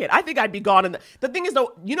not make it. I think I'd be gone. The thing is,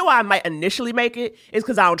 though, you know why I might initially make it is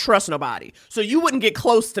because I don't trust nobody. So you wouldn't get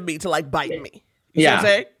close to me to like bite me. You know what I'm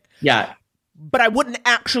saying? Yeah. but I wouldn't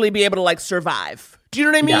actually be able to like survive. Do you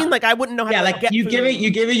know what I mean? Yeah. Like I wouldn't know how to like get you food.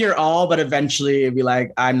 give it your all, but eventually it'd be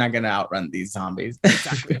like, I'm not gonna outrun these zombies.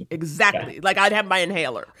 Exactly. Like I'd have my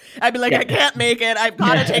inhaler. I'd be like, I can't make it. I've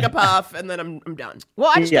got to take a puff, and then I'm done. Well,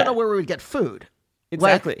 I just don't know where we would get food.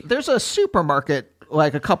 Exactly. Like, there's a supermarket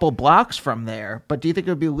like a couple blocks from there, but do you think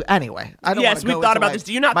it would be anyway? I don't. Yes, we've thought about this.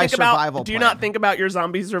 Do you not think about your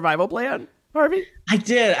zombie survival plan, Harvey? I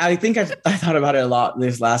did. I think I thought about it a lot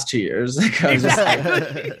these last 2 years.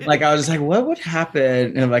 Like I was just like, what would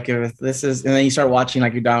happen? And like if this is, and then you start watching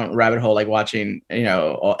like you down rabbit hole, like watching,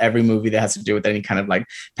 every movie that has to do with any kind of like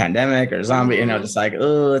pandemic or zombie, just like,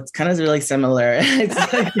 oh, it's kind of really similar.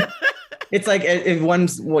 It's like if one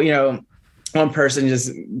person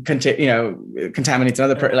just contaminates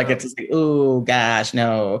another person, like it's just like, oh gosh,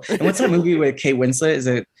 no. And what's that movie with Kate Winslet? Is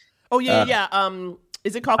it? Oh yeah.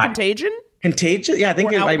 Is it called Contagion? Contagious? Yeah, I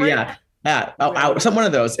think it might be. Yeah. Some one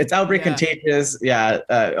of those. It's Outbreak, Contagious. Yeah,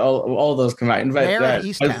 all those combined. But Mayor of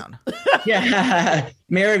Easttown.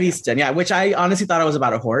 Mayor of Easton. Yeah, which I honestly thought it was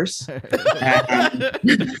about a horse.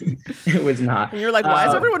 It was not. And you're like, why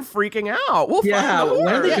is everyone freaking out? We'll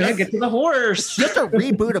when are they gonna get to the horse? Just a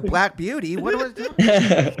reboot of Black Beauty. What was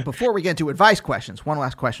it? Before we get into advice questions, one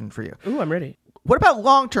last question for you. Ooh, I'm ready. What about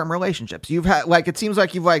long-term relationships? You've had it seems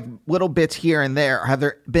like you've like little bits here and there. Have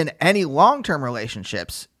there been any long-term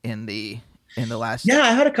relationships in the last? Yeah,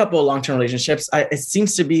 I had a couple of long-term relationships. It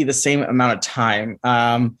seems to be the same amount of time.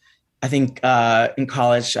 I think in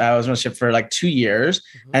college I was in a relationship for like 2 years,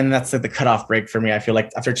 and that's like the cutoff break for me. I feel like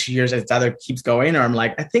after 2 years, it either keeps going or I'm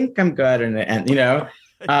like, I think I'm good, and and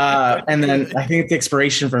then I think the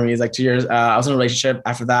expiration for me is like 2 years. I was in a relationship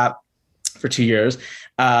after that for 2 years.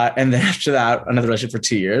 And then after that, another relationship for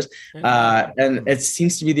 2 years. And it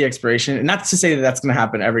seems to be the expiration. Not to say that that's going to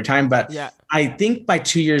happen every time, but I think by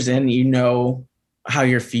 2 years in, you know how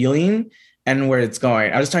you're feeling and where it's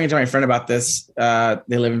going. I was talking to my friend about this.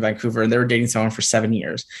 They live in Vancouver and they were dating someone for 7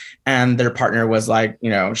 years. And their partner was like,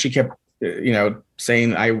 she kept,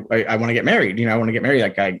 saying, I want to get married. I want to get married.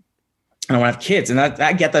 Like I don't want to have kids. And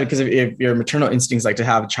I get that because if your maternal instincts like to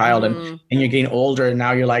have a child and you're getting older and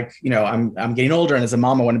now you're like, I'm getting older and as a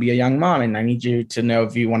mom, I want to be a young mom and I need you to know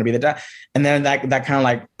if you want to be the dad. And then that kind of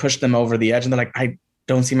like pushed them over the edge and they're like, I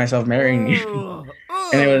don't see myself marrying you.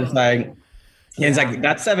 And it was like, it's like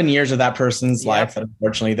that's 7 years of that person's life that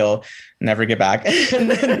unfortunately they'll never get back.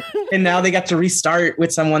 And now they got to restart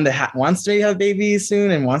with someone that wants to have babies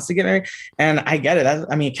soon and wants to get married. And I get it. I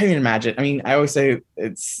can't even imagine. I always say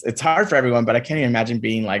it's hard for everyone, but I can't even imagine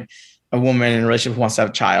being like a woman in a relationship who wants to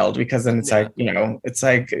have a child, because then it's like, it's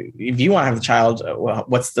like, if you want to have the child, well,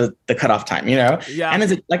 what's the cutoff time, Yeah. And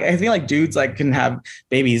is it like, I feel like dudes like can have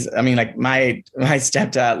babies. Like my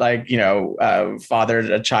stepdad, like, fathered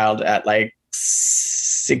a child at like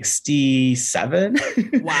 67.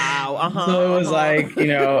 Wow. So it was like,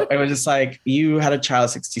 it was just like, you had a child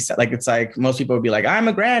at 67. Like, it's like, most people would be like, I'm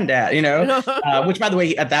a granddad, which by the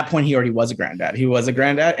way, at that point, he already was a granddad. He was a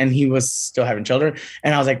granddad and he was still having children.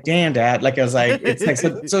 And I was like, damn, dad. Like, I was like, it's like,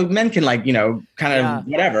 so men can like, kind of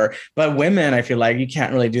whatever, but women, I feel like you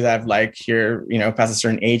can't really do that. Like you're, past a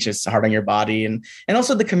certain age, it's hard on your body. And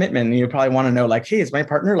also the commitment, you probably want to know like, hey, is my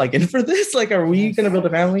partner like in for this? Like, are we going to build a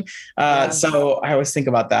family? So I always think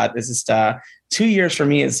about that. It's just 2 years for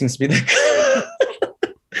me, it seems to be the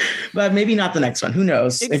but maybe not the next one. Who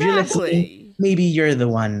knows? Exactly. If you're listening, maybe you're the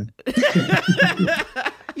one.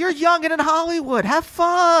 You're young and in Hollywood. Have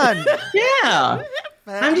fun. Yeah.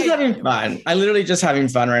 I'm just having fun. I literally just having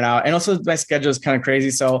fun right now. And also my schedule is kind of crazy.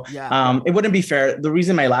 So it wouldn't be fair. The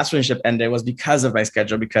reason my last relationship ended was because of my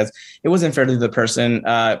schedule, because it wasn't fair to the person.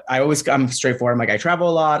 I'm straightforward. I'm like, I travel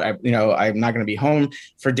a lot. I'm not going to be home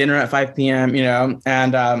for dinner at 5 p.m.,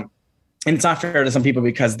 and it's not fair to some people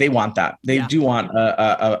because they want that. They do want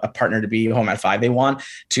a partner to be home at 5. They want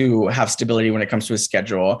to have stability when it comes to a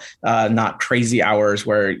schedule, not crazy hours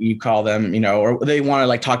where you call them, or they want to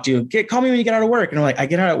like talk to you. Call me when you get out of work. And I'm like, I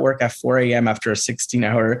get out of work at 4 a.m. after a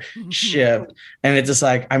 16-hour shift. And it's just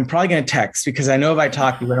like, I'm probably going to text because I know if I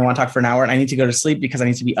talk, we're going to want to talk for an hour and I need to go to sleep because I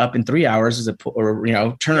need to be up in 3 hours or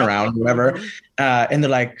turnaround, whatever. And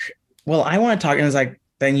they're like, well, I want to talk. And it's like,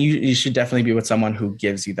 then you should definitely be with someone who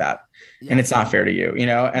gives you that. And it's not fair to you,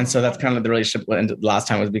 And so that's kind of the relationship last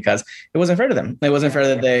time was because it wasn't fair to them. It wasn't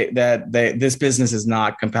fair that this business is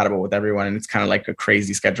not compatible with everyone. And it's kind of like a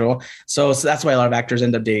crazy schedule. So that's why a lot of actors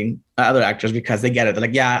end up dating other actors because they get it. They're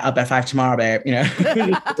like, yeah, up at 5 tomorrow, babe,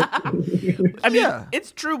 I mean,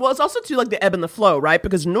 it's true. Well, it's also too like the ebb and the flow, right?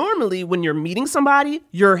 Because normally when you're meeting somebody,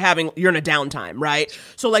 you're in a downtime, right?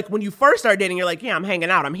 So like when you first start dating, you're like, yeah, I'm hanging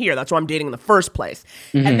out, I'm here. That's why I'm dating in the first place.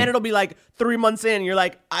 And then it'll be like 3 months in, you're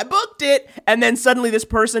like, I booked it. And then suddenly this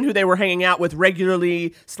person who they were hanging out with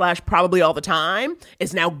regularly / probably all the time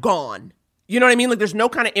is now gone. You know what I mean? Like there's no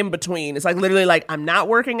kind of in between. It's like literally like I'm not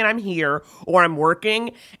working and I'm here, or I'm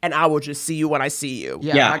working and I will just see you when I see you.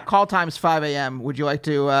 Yeah. Like call time's 5 a.m. Would you like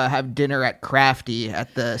to have dinner at Crafty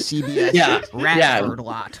at the CBS Radford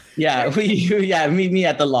lot? Yeah, meet me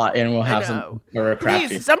at the lot and we'll have some or Crafty.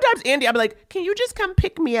 Please, sometimes Andy, I'll be like, can you just come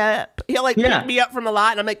pick me up? He'll like pick me up from the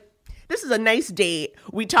lot and I'm like, this is a nice date.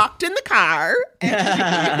 We talked in the car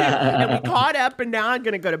and we caught up and now I'm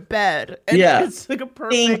going to go to bed. And it's like a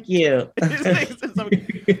perfect. Thank you.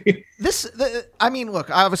 I mean, look,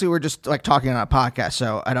 obviously we're just like talking on a podcast,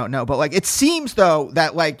 so I don't know. But like, it seems though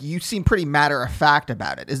that like you seem pretty matter of fact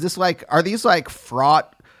about it. Is this like, are these like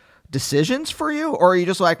fraught decisions for you? Or are you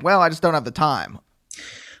just like, well, I just don't have the time?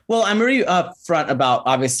 Well, I'm really upfront about,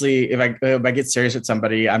 obviously, if I get serious with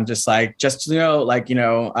somebody, I'm just like, just to know, like,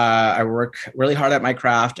 I work really hard at my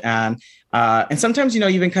craft. And sometimes,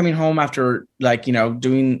 even coming home after like,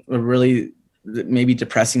 doing a really maybe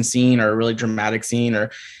depressing scene or a really dramatic scene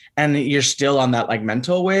and you're still on that like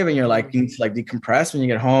mental wave and you're like, you need to like decompress when you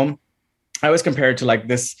get home. I always compare it to like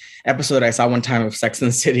this episode I saw one time of Sex and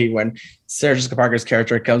the City when Sarah Jessica Parker's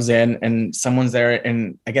character comes in and someone's there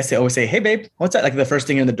and I guess they always say, hey, babe, what's that? Like the first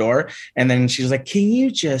thing in the door. And then she's like, can you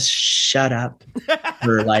just shut up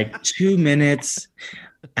for like 2 minutes?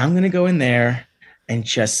 I'm going to go in there and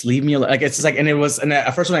just leave me alone. Like, it's just like, and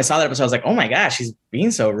at first when I saw that episode, I was like, oh my gosh, she's being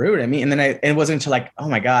so rude. I mean, and then it wasn't until like, oh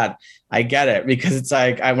my God, I get it. Because it's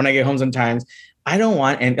like, when I get home sometimes, I don't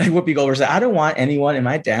want, and Whoopi Goldberg said, I don't want anyone in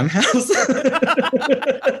my damn house.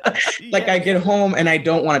 Like I get home and I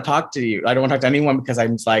don't want to talk to you. I don't want to talk to anyone because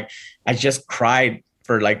I'm just like, I just cried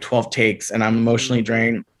for like 12 takes and I'm emotionally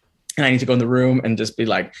drained. And I need to go in the room and just be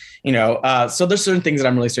like, so there's certain things that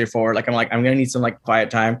I'm really straightforward. Like, I'm going to need some like quiet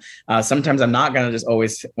time. Sometimes I'm not going to just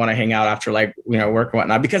always want to hang out after like, work and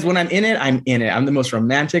whatnot, because when I'm in it, I'm in it. I'm the most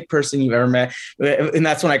romantic person you've ever met. And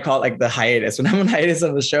that's when I call it like the hiatus. When I'm on hiatus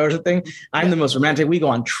on the show or something, I'm the most romantic. We go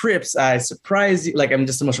on trips. I surprise you. Like I'm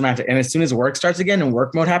just the most romantic. And as soon as work starts again and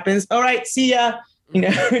work mode happens, all right, see ya.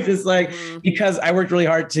 Just like, because I worked really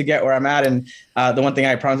hard to get where I'm at. And the one thing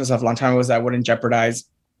I promised myself a long time ago was that I wouldn't jeopardize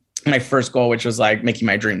my first goal, which was like making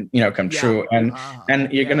my dream, come true. And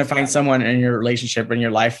you're going to find someone in your relationship, in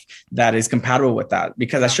your life that is compatible with that,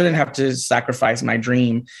 because I shouldn't have to sacrifice my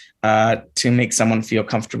dream to make someone feel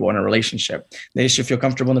comfortable in a relationship. They should feel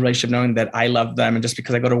comfortable in the relationship knowing that I love them. And just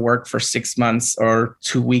because I go to work for 6 months or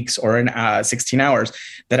 2 weeks or in 16 hours,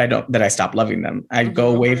 that I stop loving them. I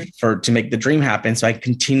go away to make the dream happen. So I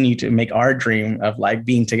continue to make our dream of like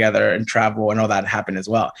being together and travel and all that happen as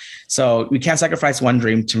well. So we can't sacrifice one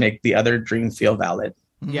dream to make the other dream feel valid.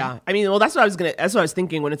 Yeah. I mean, well, that's what I was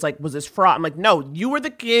thinking when it's like, was this fraud? I'm like, no, you were the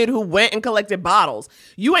kid who went and collected bottles.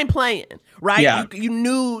 You ain't playing, right? Yeah. You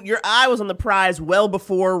knew your eye was on the prize well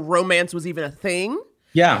before romance was even a thing.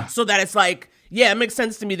 Yeah. So that it's like, yeah, it makes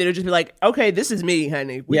sense to me that it'd just be like, okay, this is me,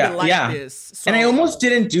 honey. We can like this. So. And I almost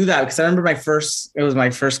didn't do that because I remember it was my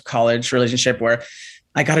first college relationship where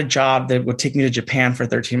I got a job that would take me to Japan for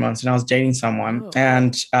 13 months and I was dating someone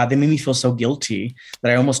and they made me feel so guilty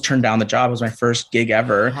that I almost turned down the job. It was my first gig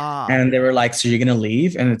ever. And they were like, so you're going to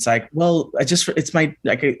leave? And it's like, well,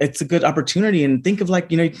 it's a good opportunity. And think of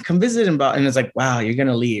like, you can come visit and it's like, wow, you're going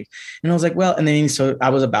to leave. And I was like, well, and then so I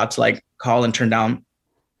was about to like call and turn down.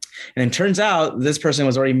 And it turns out this person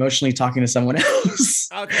was already emotionally talking to someone else.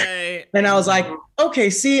 Okay. And I was like,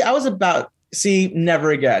 okay,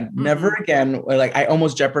 never again. Never again. Like I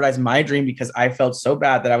almost jeopardized my dream because I felt so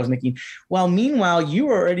bad that I was making, well, meanwhile, you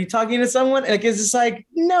were already talking to someone. Like, it's just like,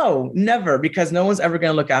 no, never, because no one's ever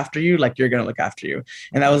going to look after you like you're going to look after you.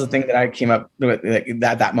 And that was the thing that I came up with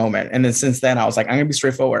that moment. And then since then I was like, I'm going to be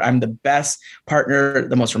straightforward. I'm the best partner,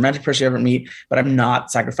 the most romantic person you ever meet, but I'm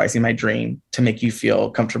not sacrificing my dream to make you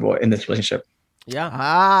feel comfortable in this relationship.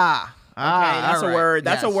 Yeah. Okay, that's a word.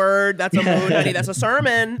 That's a word. That's a mood, honey. That's a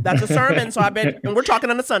sermon. That's a sermon. So and we're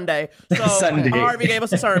talking on a Sunday. So Harvey gave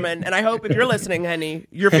us a sermon, and I hope if you're listening, honey,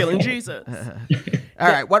 you're feeling Jesus. All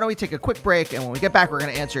right, why don't we take a quick break, and when we get back, we're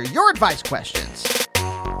going to answer your advice questions.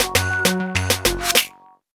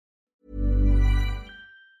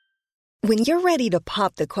 When you're ready to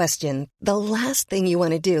pop the question, the last thing you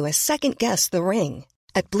want to do is second-guess the ring.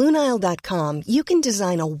 At BlueNile.com, you can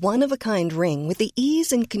design a one-of-a-kind ring with the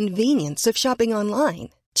ease and convenience of shopping online.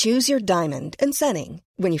 Choose your diamond and setting.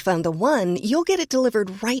 When you find the one, you'll get it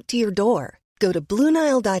delivered right to your door. Go to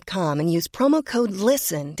BlueNile.com and use promo code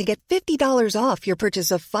LISTEN to get $50 off your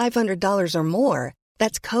purchase of $500 or more.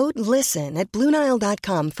 That's code LISTEN at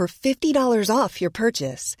BlueNile.com for $50 off your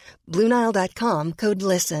purchase. BlueNile.com, code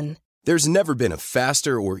LISTEN. There's never been a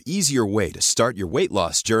faster or easier way to start your weight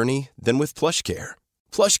loss journey than with PlushCare.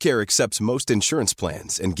 PlushCare accepts most insurance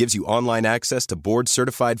plans and gives you online access to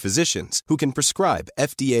board-certified physicians who can prescribe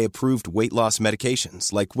FDA-approved weight loss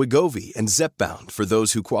medications like Wegovy and Zepbound for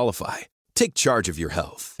those who qualify. Take charge of your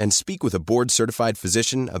health and speak with a board-certified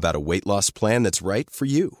physician about a weight loss plan that's right for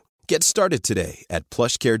you. Get started today at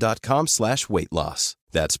plushcare.com/weight loss.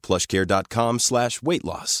 That's plushcare.com/weight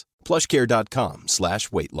loss.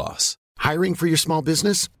 plushcare.com/weight loss. Hiring for your small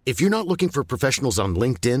business? If you're not looking for professionals on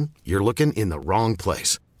LinkedIn, you're looking in the wrong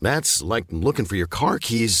place. That's like looking for your car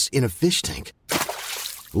keys in a fish tank.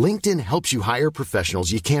 LinkedIn helps you hire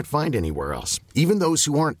professionals you can't find anywhere else, even those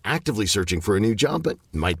who aren't actively searching for a new job but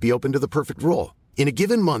might be open to the perfect role. In a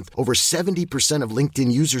given month, over 70% of LinkedIn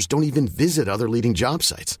users don't even visit other leading job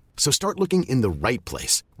sites. So start looking in the right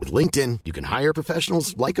place. With LinkedIn, you can hire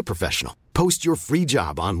professionals like a professional. Post your free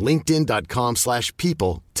job on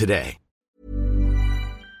linkedin.com/people today.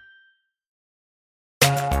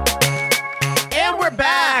 And we're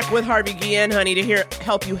back with Harvey Guillen, honey, to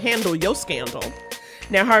help you handle your scandal.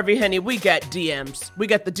 Now, Harvey, honey, we get DMs. We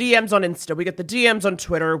get the DMs on Insta. We get the DMs on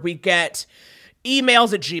Twitter. We get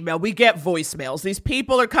emails at Gmail. We get voicemails. These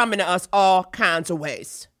people are coming to us all kinds of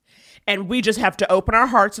ways. And we just have to open our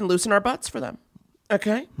hearts and loosen our butts for them.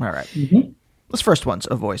 Okay? All right. Mm-hmm. This first one's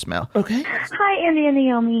a voicemail. Okay. Hi, Andy and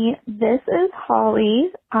Naomi. This is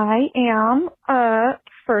Holly. I am a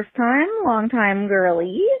first-time, long-time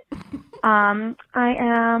girly. I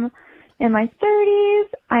am in my 30s.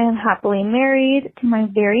 I am happily married to my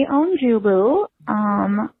very own Jubu.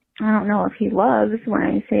 I don't know if he loves when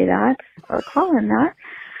I say that or call him that.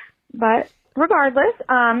 But regardless,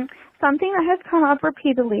 something that has come up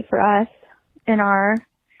repeatedly for us in our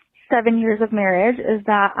 7 years of marriage is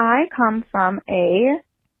that I come from a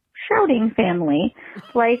shouting family.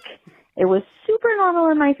 Like, it was super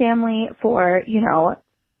normal in my family for,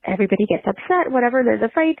 everybody gets upset, whatever, there's a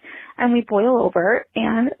fight, and we boil over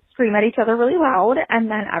and scream at each other really loud, and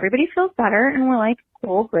then everybody feels better, and we're like,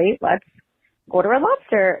 cool, great, let's order a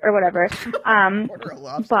lobster or whatever.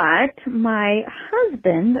 But my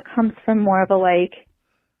husband comes from more of a,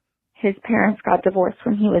 his parents got divorced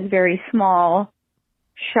when he was very small,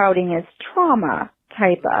 shouting is trauma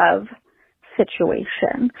type of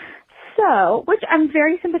situation. So, which I'm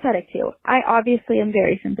very sympathetic to. I obviously am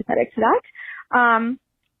very sympathetic to that.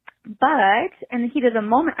 But in the heat of the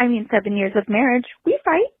moment, 7 years of marriage, we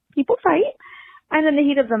fight. People fight. And in the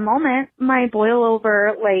heat of the moment, my boil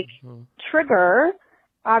over, trigger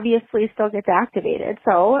obviously still gets activated.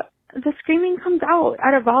 So the screaming comes out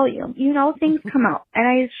at a volume. Things come out.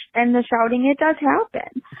 And the shouting, it does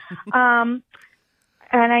happen.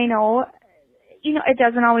 And I know, it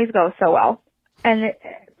doesn't always go so well. And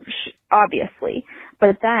obviously.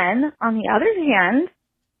 But then, on the other hand,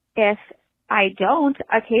 if I don't,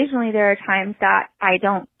 occasionally there are times that I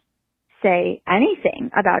don't say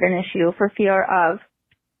anything about an issue for fear of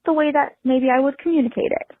the way that maybe I would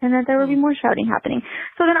communicate it and that there would be more shouting happening.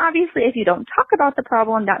 So then obviously if you don't talk about the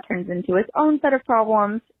problem, that turns into its own set of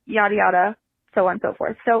problems, yada, yada, so on and so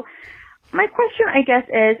forth. So my question, I guess,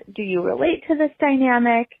 is, do you relate to this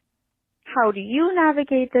dynamic? How do you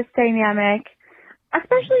navigate this dynamic?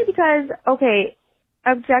 Especially because, okay,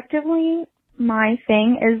 objectively, my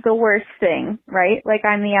thing is the worst thing, right?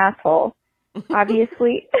 I'm the asshole.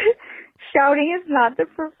 Obviously, shouting is not the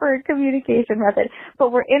preferred communication method,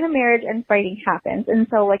 but we're in a marriage and fighting happens. And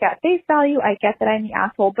so, at face value, I get that I'm the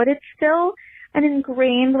asshole, but it's still an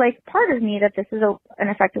ingrained, part of me that this is an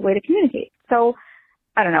effective way to communicate. So,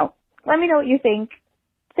 I don't know. Let me know what you think.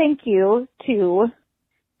 Thank you to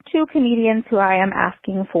two comedians who I am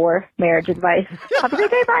asking for marriage advice. Have a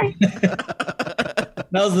good day. Bye.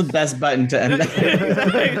 That was the best button to end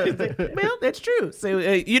that. Well, that's true. So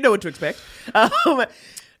you know what to expect.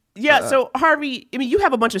 So Harvey, you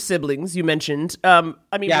have a bunch of siblings. You mentioned.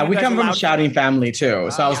 We come from a shouting family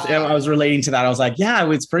too. So I was relating to that. I was like, yeah,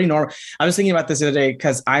 it's pretty normal. I was thinking about this the other day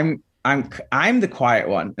because I'm the quiet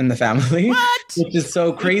one in the family, which is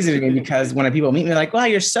so crazy to me because when people meet me, they're like, wow,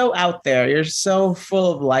 you're so out there. You're so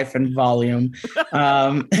full of life and volume.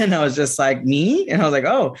 And I was just like, me? And I was like,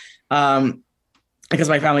 oh, because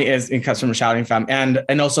my family comes from a shouting family.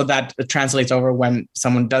 And also that translates over when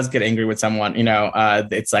someone does get angry with someone,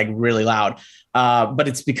 it's really loud. But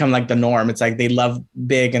it's become the norm. It's they love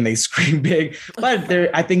big and they scream big. But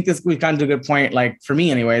I think we kind of do a good point, for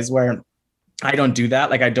me anyways, where I don't do that.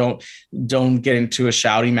 Like I don't get into a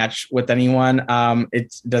shouting match with anyone.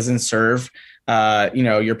 It doesn't serve,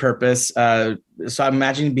 your purpose. So I'm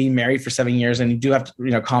imagining being married for 7 years and you do have,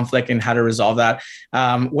 conflict and how to resolve that.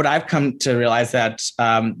 What I've come to realize that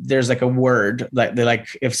there's like a word like they like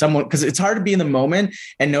if someone, because it's hard to be in the moment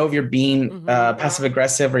and know if you're being passive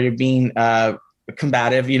aggressive or you're being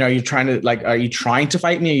combative, you're trying to like, are you trying to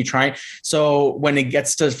fight me? Are you trying? So when it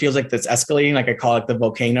gets to, feels like that's escalating, like I call it the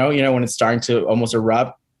volcano, when it's starting to almost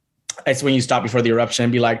erupt, it's when you stop before the eruption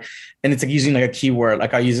and be like, and it's like using like a keyword.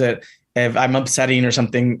 Like I use it if I'm upsetting or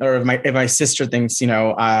something, or if my sister thinks,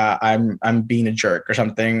 I'm being a jerk or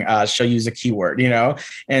something, she'll use a keyword,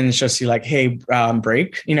 and she'll see like, hey,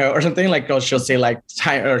 break, or something like, she'll say like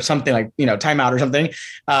time or something like, time out or something.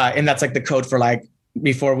 And that's like the code for like,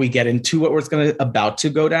 before we get into what we're about to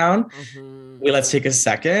go down, let's take a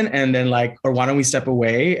second and then like, or why don't we step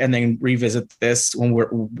away and then revisit this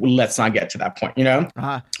when let's not get to that point,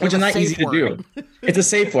 which is not easy to do. It's a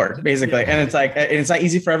safe word basically. Yeah. And it's like, and it's not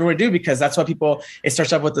easy for everyone to do because that's why it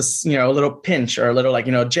starts off with this, a little pinch or a little like,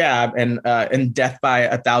 jab and death by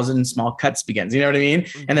 1,000 small cuts begins, you know what I mean?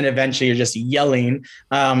 And then eventually you're just yelling.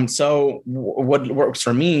 So what works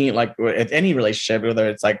for me, like with any relationship, whether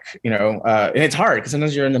it's like, and it's hard because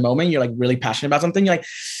sometimes you're in the moment, you're like really passionate about something. You're like,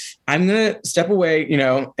 I'm going to step away,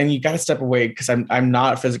 and you got to step away because I'm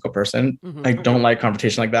not a physical person. I don't like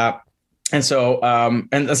confrontation like that. And so,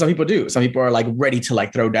 and some people do. Some people are like ready to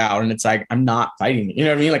like throw down and it's like, I'm not fighting. You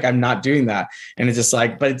know what I mean? Like, I'm not doing that. And it's just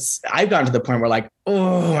like, but I've gotten to the point where like,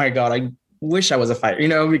 oh my God, I wish I was a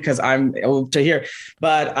fighter, because I'm able to hear,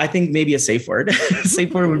 but I think maybe a safe word,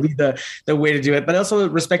 safe word would be the way to do it. But also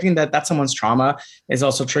respecting that someone's trauma is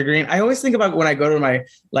also triggering. I always think about when I go to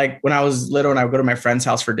when I was little and I would go to my friend's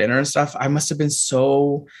house for dinner and stuff, I must've been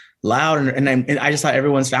so loud. And I just thought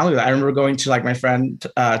everyone's family. I remember going to like my friend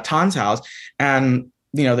Tan's house and,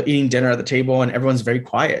 they're eating dinner at the table and everyone's very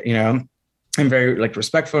quiet, I'm very like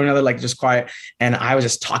respectful of another, like just quiet. And I was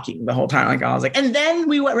just talking the whole time. Like I was like, and then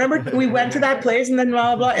we went to that place and then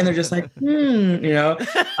blah, blah, blah. And they're just like, and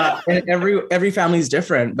every family is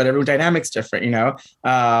different, but every dynamic's different,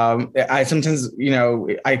 I sometimes,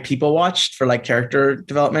 I people watched for like character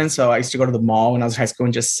development. So I used to go to the mall when I was in high school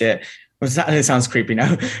and just sit. It sounds creepy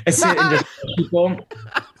now. I sit and just people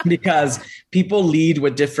because people lead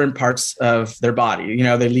with different parts of their body.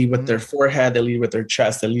 They lead with their forehead, they lead with their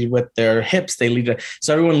chest, they lead with their hips,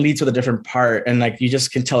 so everyone leads with a different part. And like, you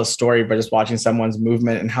just can tell a story by just watching someone's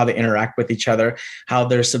movement and how they interact with each other, how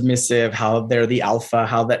they're submissive, how they're the alpha,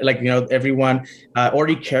 how that, like, everyone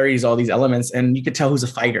already carries all these elements and you could tell who's a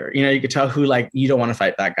fighter. You could tell who, like, you don't want to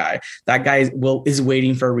fight that guy. That guy is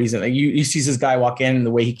waiting for a reason. Like you see this guy walk in and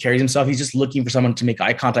the way he carries himself, he's just looking for someone to make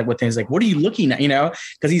eye contact with him. He's like, what are you looking at?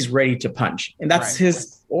 Because he's ready to punch. And that's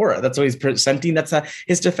his aura. That's what he's presenting. That's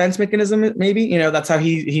his defense mechanism, maybe. That's how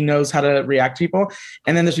he knows how to react to people.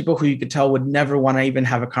 And then there's people who you could tell would never want to even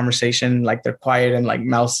have a conversation. Like they're quiet and like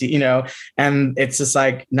mousy, and it's just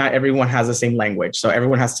like, not everyone has the same language. So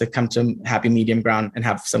everyone has to come to happy medium ground and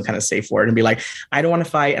have some kind of safe word and be like, I don't want to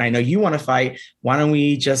fight. And I know you want to fight. Why don't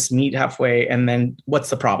we just meet halfway? And then what's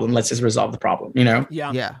the problem? Let's just resolve the problem,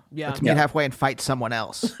 Yeah. Let's meet halfway and fight someone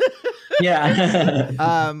else.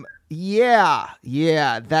 Yeah.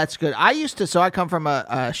 Yeah, that's good. I come from a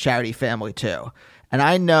shouty family too. And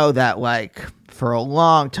I know that like for a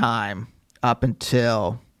long time up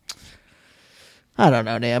until, I don't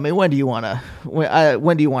know, Naomi, when do you want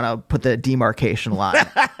to put the demarcation line?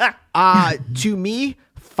 To me,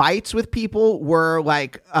 fights with people were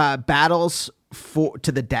like battles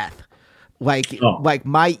to the death. Like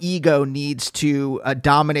my ego needs to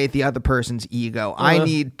dominate the other person's ego. I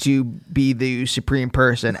need to be the supreme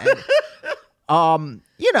person. And,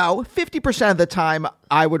 50% of the time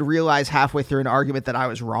I would realize halfway through an argument that I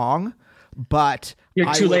was wrong, but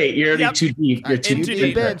you're too late. You're already too deep. You're too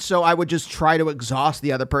deep. So I would just try to exhaust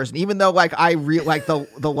the other person, even though like the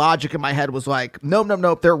logic in my head was like, no,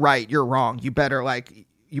 they're right. You're wrong. You better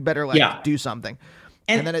do something.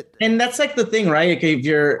 And that's like the thing, right? Okay,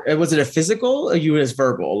 if was it a physical or you was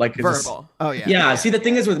verbal? Like verbal. Oh yeah. Yeah. See, the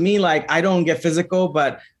thing is with me, like I don't get physical,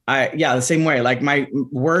 but the same way. Like my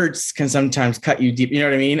words can sometimes cut you deep. You know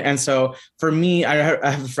what I mean? And so for me, I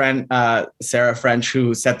have a friend, Sarah French,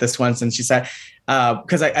 who said this once, and she said,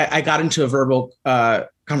 because I got into a verbal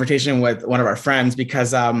confrontation with one of our friends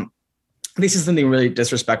because this is something really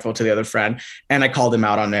disrespectful to the other friend. And I called him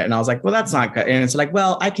out on it. And I was like, well, that's not good. And it's like,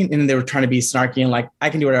 well, I can, and they were trying to be snarky and like, I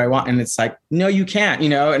can do whatever I want. And it's like, no, you can't,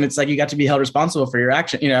 and it's like, you got to be held responsible for your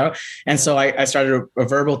action, And so I started a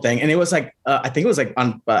verbal thing, and it was like, I think it was like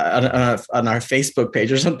on our Facebook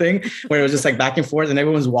page or something, where it was just like back and forth, and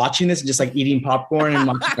everyone's watching this and just like eating popcorn and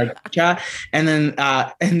watching like chat. And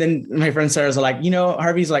then my friend Sarah's like,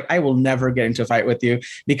 Harvey's like, I will never get into a fight with you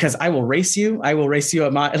because I will race you. I will race you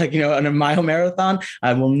in a mile marathon.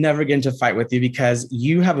 I will never get into a fight with you because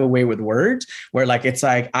you have a way with words where like, it's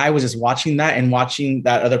like, I was just watching that and watching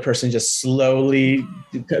that other person just slowly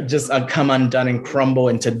just come undone and crumble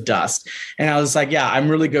into dust. And I was like, yeah, I'm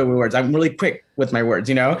really good with words. I'm really quick with my words,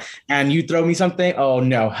 and you throw me something. Oh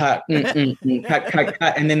no. Cut.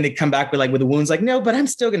 And then they come back with the wounds, like, no, but I'm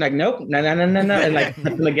still gonna, like, nope, no. And like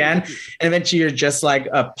cut them again. And eventually you're just like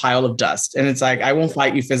a pile of dust. And it's like, I won't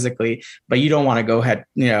fight you physically, but you don't want to go head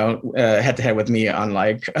to head with me on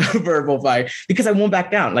like a verbal fight because I won't back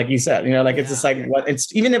down. Like you said, it's just like, what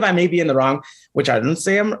it's, even if I may be in the wrong, which I don't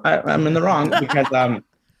say I'm in the wrong because,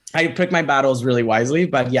 I pick my battles really wisely,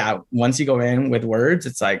 but yeah, once you go in with words,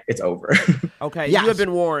 it's like, it's over. Okay. Yes. You have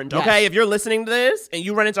been warned. Yes. Okay. If you're listening to this and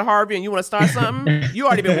you run into Harvey and you want to start something, you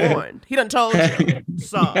already been warned. He done told you.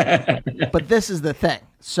 So, but this is the thing.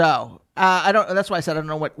 So that's why I said, I don't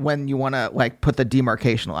know when you want to like put the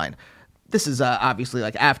demarcation line. This is obviously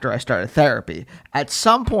like after I started therapy. At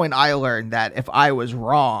some point I learned that if I was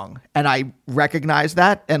wrong and I recognized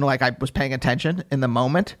that and like I was paying attention in the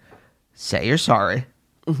moment, say you're sorry.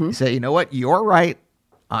 Mm-hmm. Say, you know what? You're right.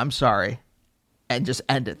 I'm sorry. And just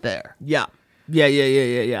end it there. Yeah.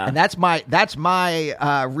 Yeah. And that's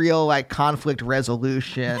my real like conflict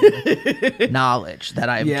resolution knowledge that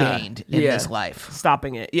I've gained in this life.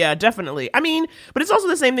 Stopping it. Yeah, definitely. I mean, but it's also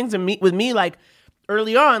the same thing with me, like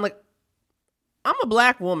early on, like I'm a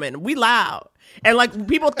black woman. We loud. And like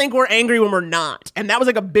people think we're angry when we're not. And that was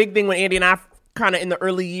like a big thing when Andy and I kind of in the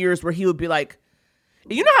early years where he would be like,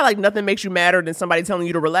 you know how like nothing makes you madder than somebody telling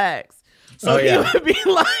you to relax. So he would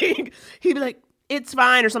be like, it's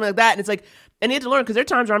fine or something like that. And it's like, I need to learn because there are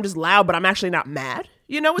times where I'm just loud, but I'm actually not mad.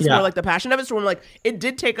 It's more like the passion of it. So I'm like, it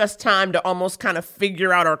did take us time to almost kind of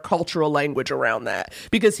figure out our cultural language around that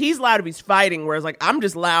because he's loud if he's fighting. Whereas like, I'm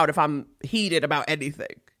just loud if I'm heated about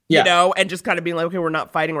anything, and just kind of being like, okay, we're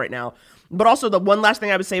not fighting right now. But also the one last thing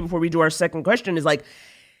I would say before we do our second question is like,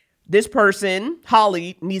 this person,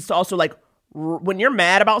 Holly, needs to also like, when you're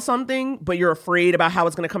mad about something, but you're afraid about how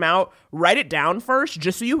it's going to come out, write it down first,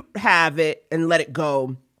 just so you have it and let it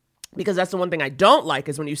go. Because that's the one thing I don't like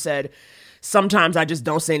is when you said, sometimes I just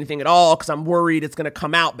don't say anything at all because I'm worried it's going to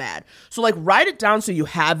come out bad. So like write it down so you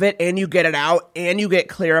have it and you get it out and you get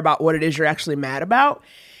clear about what it is you're actually mad about.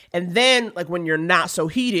 And then like when you're not so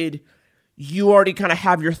heated, you already kind of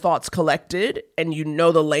have your thoughts collected and you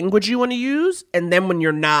know the language you want to use. And then when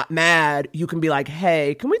you're not mad, you can be like,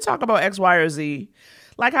 hey, can we talk about X, Y, or Z?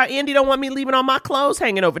 Like how Andy don't want me leaving all my clothes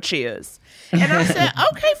hanging over chairs. And I said,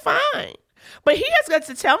 okay, fine. But he has got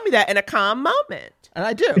to tell me that in a calm moment. And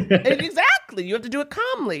I do. Exactly. You have to do it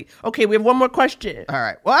calmly. Okay, we have one more question. All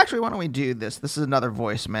right. Well, actually, why don't we do this? This is another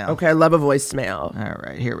voicemail. Okay, I love a voicemail. All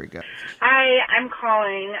right, here we go. Hi, I'm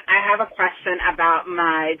calling. I have a question about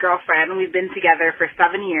my girlfriend. We've been together for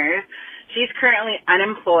 7 years. She's currently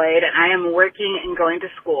unemployed, and I am working and going to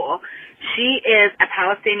school. She is a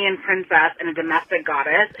Palestinian princess and a domestic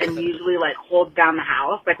goddess and usually, like, holds down the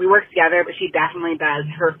house. Like, we work together, but she definitely does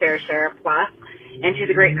her fair share plus. And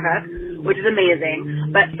she's a great cook, which is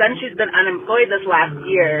amazing. But since she's been unemployed this last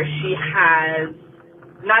year, she has,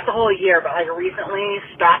 not the whole year, but, like, recently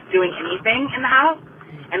stopped doing anything in the house.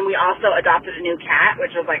 And we also adopted a new cat,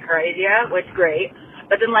 which was, like, her idea, which is great.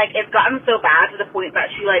 But then, like, it's gotten so bad to the point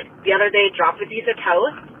that she, like, the other day dropped a piece of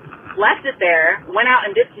toast, left it there, went out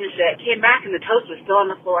and did some shit, came back, and the toast was still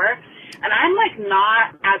on the floor. And I'm, like,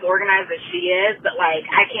 not as organized as she is, but, like,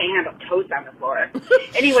 I can't handle toast on the floor.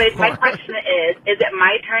 Anyways, my question is it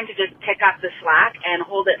my turn to just pick up the slack and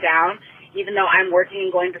hold it down, even though I'm working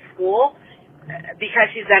and going to school,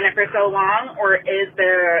 because she's done it for so long? Or is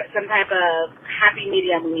there some type of happy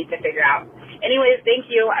medium we need to figure out? Anyways,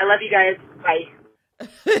 thank you. I love you guys. Bye.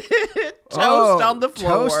 Toast on the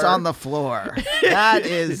floor. Toast on the floor. That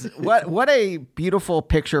is what a beautiful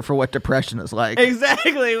picture for what depression is like.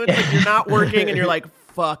 Exactly. It's like you're not working and you're like,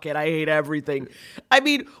 fuck it, I hate everything. I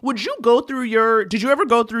mean, did you ever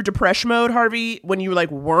go through depression mode, Harvey, when you like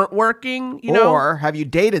weren't working, Or have you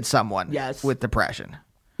dated someone with depression?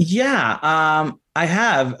 Yeah, I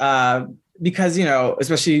have. Because,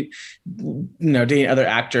 especially, dating other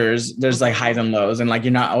actors, there's like highs and lows and like,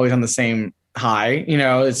 you're not always on the same high,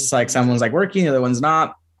 it's like someone's like working, the other one's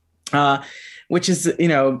not, which is,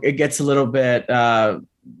 it gets a little bit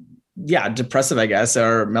depressive, I guess,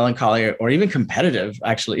 or melancholy, or even competitive,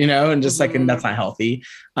 actually, and just like, and that's not healthy.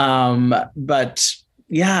 But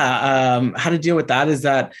how to deal with that is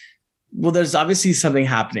that, well, there's obviously something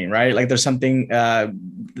happening, right? Like there's something,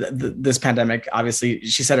 this pandemic, obviously,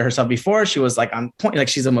 she said it herself before, she was like on point, like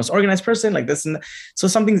she's the most organized person, like this. And so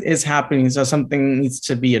something is happening. So something needs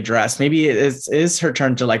to be addressed. Maybe it is her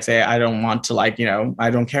turn to like, say, I don't want to like, I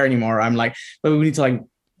don't care anymore. I'm like, but we need to like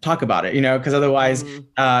talk about it, because otherwise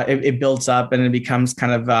it builds up and it becomes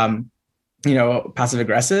kind of, passive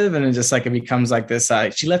aggressive, and it just like, it becomes like this,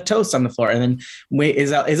 she left toast on the floor, and then wait, is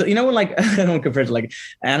when like, I don't want to compare it to like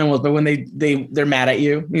animals, but when they're mad at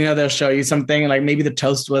you, they'll show you something, and like maybe the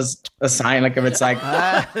toast was a sign, like if it's like,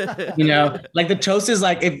 like the toast is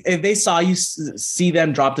like, if they saw you see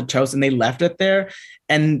them drop the toast and they left it there,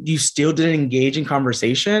 and you still didn't engage in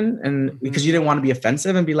conversation, and because you didn't want to be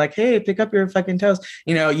offensive and be like, hey, pick up your fucking toast,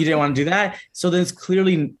 you didn't want to do that. So there's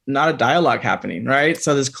clearly not a dialogue happening, right?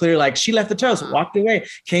 So there's clear, like, she left the toast, walked away,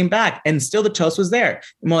 came back, and still the toast was there.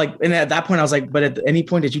 And at that point I was like, but at any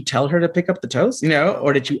point did you tell her to pick up the toast,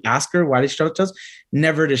 or did you ask her why did she drop the toast?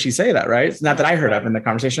 Never did she say that, right? It's not that I heard of in the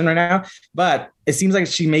conversation right now, but it seems like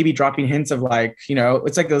she may be dropping hints of like,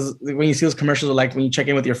 it's like those, when you see those commercials of like, when you check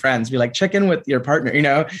in with your friends, be like, check in with your partner,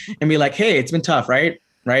 and be like, hey, it's been tough, right?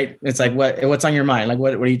 It's like, what's on your mind? Like,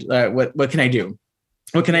 what can I do?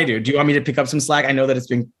 What can I do? Do you want me to pick up some slack? I know that it's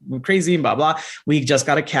been crazy and blah, blah. We just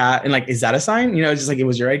got a cat. And like, is that a sign? Just like, it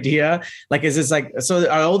was your idea. Like, is this like, so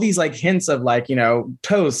are all these like hints of like,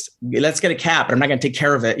 toast, let's get a cat, but I'm not going to take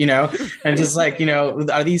care of it, and just like,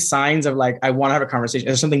 are these signs of like, I want to have a conversation.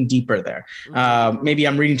 There's something deeper there. Maybe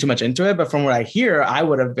I'm reading too much into it, but from what I hear, I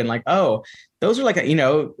would have been like, oh, those are like, it's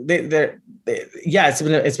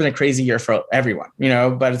been a crazy year for everyone,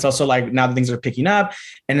 but it's also like now that things are picking up,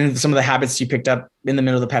 and then some of the habits you picked up in the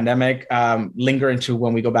middle of the pandemic linger into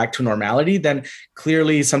when we go back to normality, then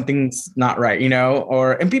clearly something's not right,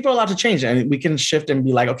 and people are allowed to change, and we can shift and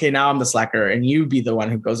be like, okay, now I'm the slacker and you be the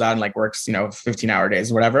one who goes out and like works, 15-hour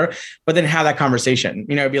days or whatever, but then have that conversation,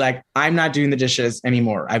 be like, I'm not doing the dishes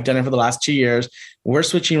anymore. I've done it for the last 2 years. We're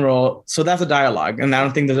switching role. So that's a dialogue. And I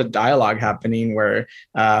don't think there's a dialogue happening where,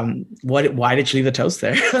 why did you leave the toast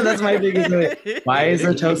there? That's my biggest thing. Why is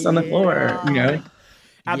there toast on the floor?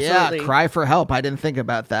 Absolutely. Yeah, cry for help. I didn't think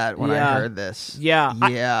about that when I heard this.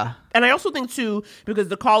 Yeah. And I also think too, because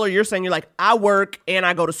the caller, you're saying, you're like, I work and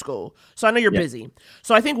I go to school. So I know you're busy.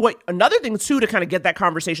 So I think another thing too, to kind of get that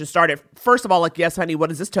conversation started, first of all, like, yes, honey,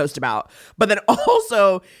 what is this toast about? But then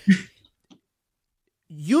also,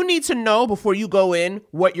 you need to know before you go in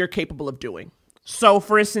what you're capable of doing. So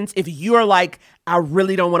for instance, if you're like, I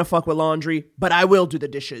really don't want to fuck with laundry, but I will do the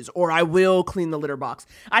dishes or I will clean the litter box,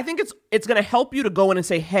 I think it's going to help you to go in and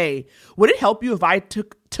say, hey, would it help you if I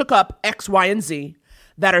took up X, Y, and Z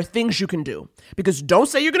that are things you can do? Because don't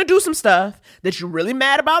say you're going to do some stuff that you're really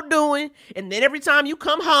mad about doing, and then every time you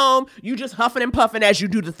come home, you just huffing and puffing as you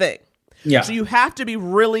do the thing. Yeah. So you have to be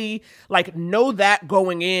really like, know that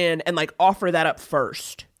going in and like offer that up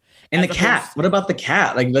first. And the cat, what about the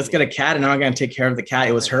cat? Like, let's get a cat and now I'm going to take care of the cat.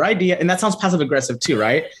 It was her idea. And that sounds passive aggressive too,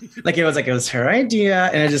 right? Like, it was her idea.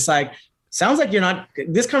 And it's just like, sounds like you're not,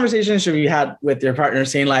 this conversation should be had with your partner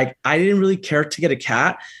saying like, I didn't really care to get a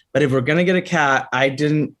cat, but if we're going to get a cat, I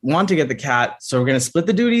didn't want to get the cat. So we're going to split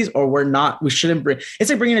the duties, or we shouldn't it's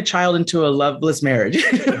like bringing a child into a loveless marriage.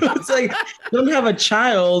 It's like, don't have a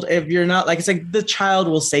child if you're not like, it's like the child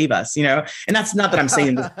will save us, And that's not that I'm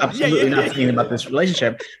saying this, absolutely not saying about this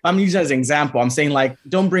relationship. I'm using it as an example. I'm saying like,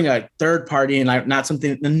 don't bring a third party and like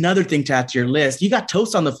another thing to add to your list. You got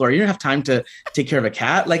toast on the floor. You don't have time to take care of a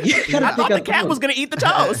cat. Like, you gotta I thought the cat was going to eat the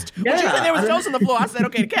toast. When you said there was toast on the floor, I said,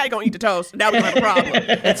 okay, the cat going to eat the toast. Now we don't have a problem.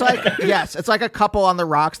 It's like a couple on the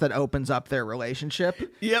rocks that opens up their relationship.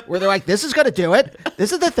 Yep. Where they're like, this is going to do it.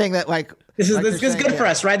 This is the thing that like, this is good for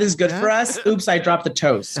us, right? This is good for us. Oops, I dropped the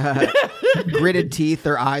toast. Gritted teeth,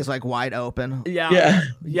 their eyes like wide open. Yeah,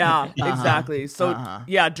 exactly. So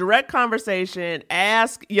direct conversation.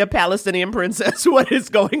 Ask your Palestinian princess what is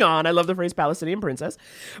going on. I love the phrase Palestinian princess,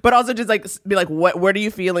 but also just like be like, what are you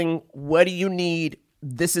feeling? What do you need?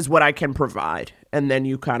 This is what I can provide, and then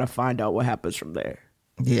you kind of find out what happens from there.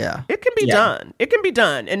 Yeah, it can be done. It can be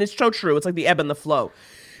done, and it's so true. It's like the ebb and the flow.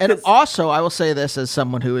 And also, I will say this as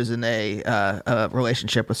someone who is in a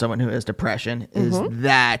relationship with someone who has depression, is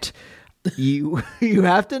that you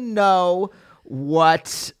have to know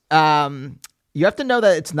what you have to know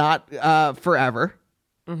that it's not forever,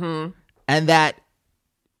 and that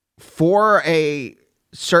for a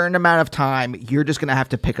certain amount of time, you're just going to have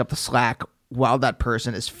to pick up the slack while that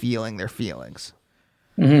person is feeling their feelings.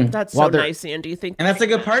 That's so nice, Andy. And that's a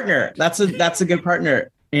good partner. That's a good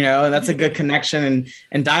partner. you know, and that's a good connection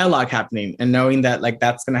and dialogue happening, and knowing that like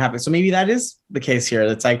that's going to happen. So maybe that is the case here.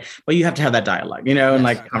 It's like, but you have to have that dialogue, you know, and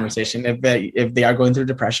like conversation. If they are going through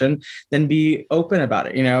depression, then be open about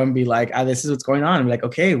it, you know, and be like, this is what's going on. And be like,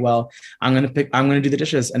 okay, well, I'm going to do the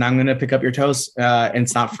dishes, and I'm going to pick up your toast. And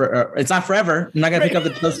it's not forever. I'm not going to pick up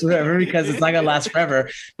the toast forever because it's not going to last forever,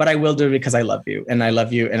 but I will do it because I love you, and I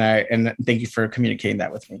love you. And thank you for communicating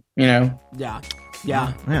that with me, you know? Yeah.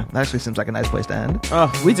 That actually seems like a nice place to end.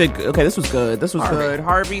 Oh, we did good. Okay, this was good. Good.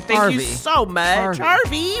 Harvey, thank you so much.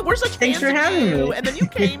 Harvey, we're such Thanks fans for having of you. me. And then you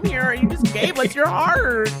came here and you just gave us your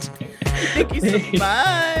heart. Thank you so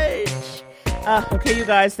much. Okay, you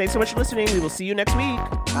guys, thanks so much for listening. We will see you next week.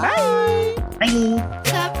 Bye. Bye.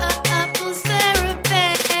 Couples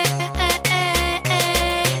therapy.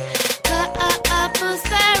 Couples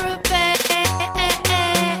therapy.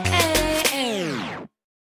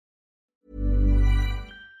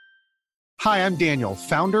 Hi, I'm Daniel,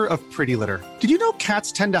 founder of Pretty Litter. Did you know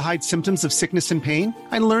cats tend to hide symptoms of sickness and pain?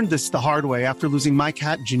 I learned this the hard way after losing my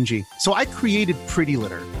cat, Gingy. So I created Pretty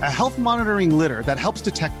Litter, a health monitoring litter that helps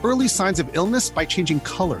detect early signs of illness by changing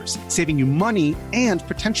colors, saving you money and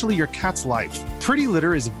potentially your cat's life. Pretty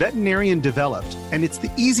Litter is veterinarian developed, and it's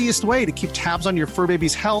the easiest way to keep tabs on your fur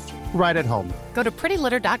baby's health right at home. Go to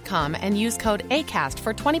prettylitter.com and use code ACAST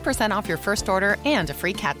for 20% off your first order and a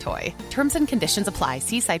free cat toy. Terms and conditions apply.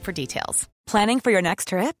 See site for details. Planning for your next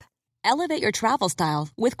trip? Elevate your travel style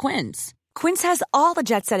with Quince. Quince has all the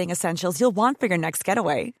jet-setting essentials you'll want for your next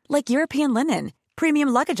getaway, like European linen, premium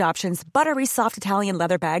luggage options, buttery soft Italian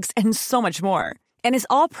leather bags, and so much more. And is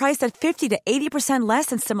all priced at 50 to 80% less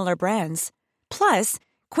than similar brands. Plus,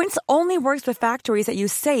 Quince only works with factories that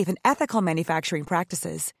use safe and ethical manufacturing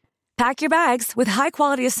practices. Pack your bags with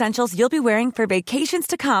high-quality essentials you'll be wearing for vacations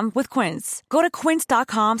to come with Quince. Go to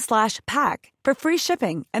quince.com/pack for free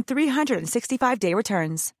shipping and 365-day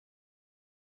returns.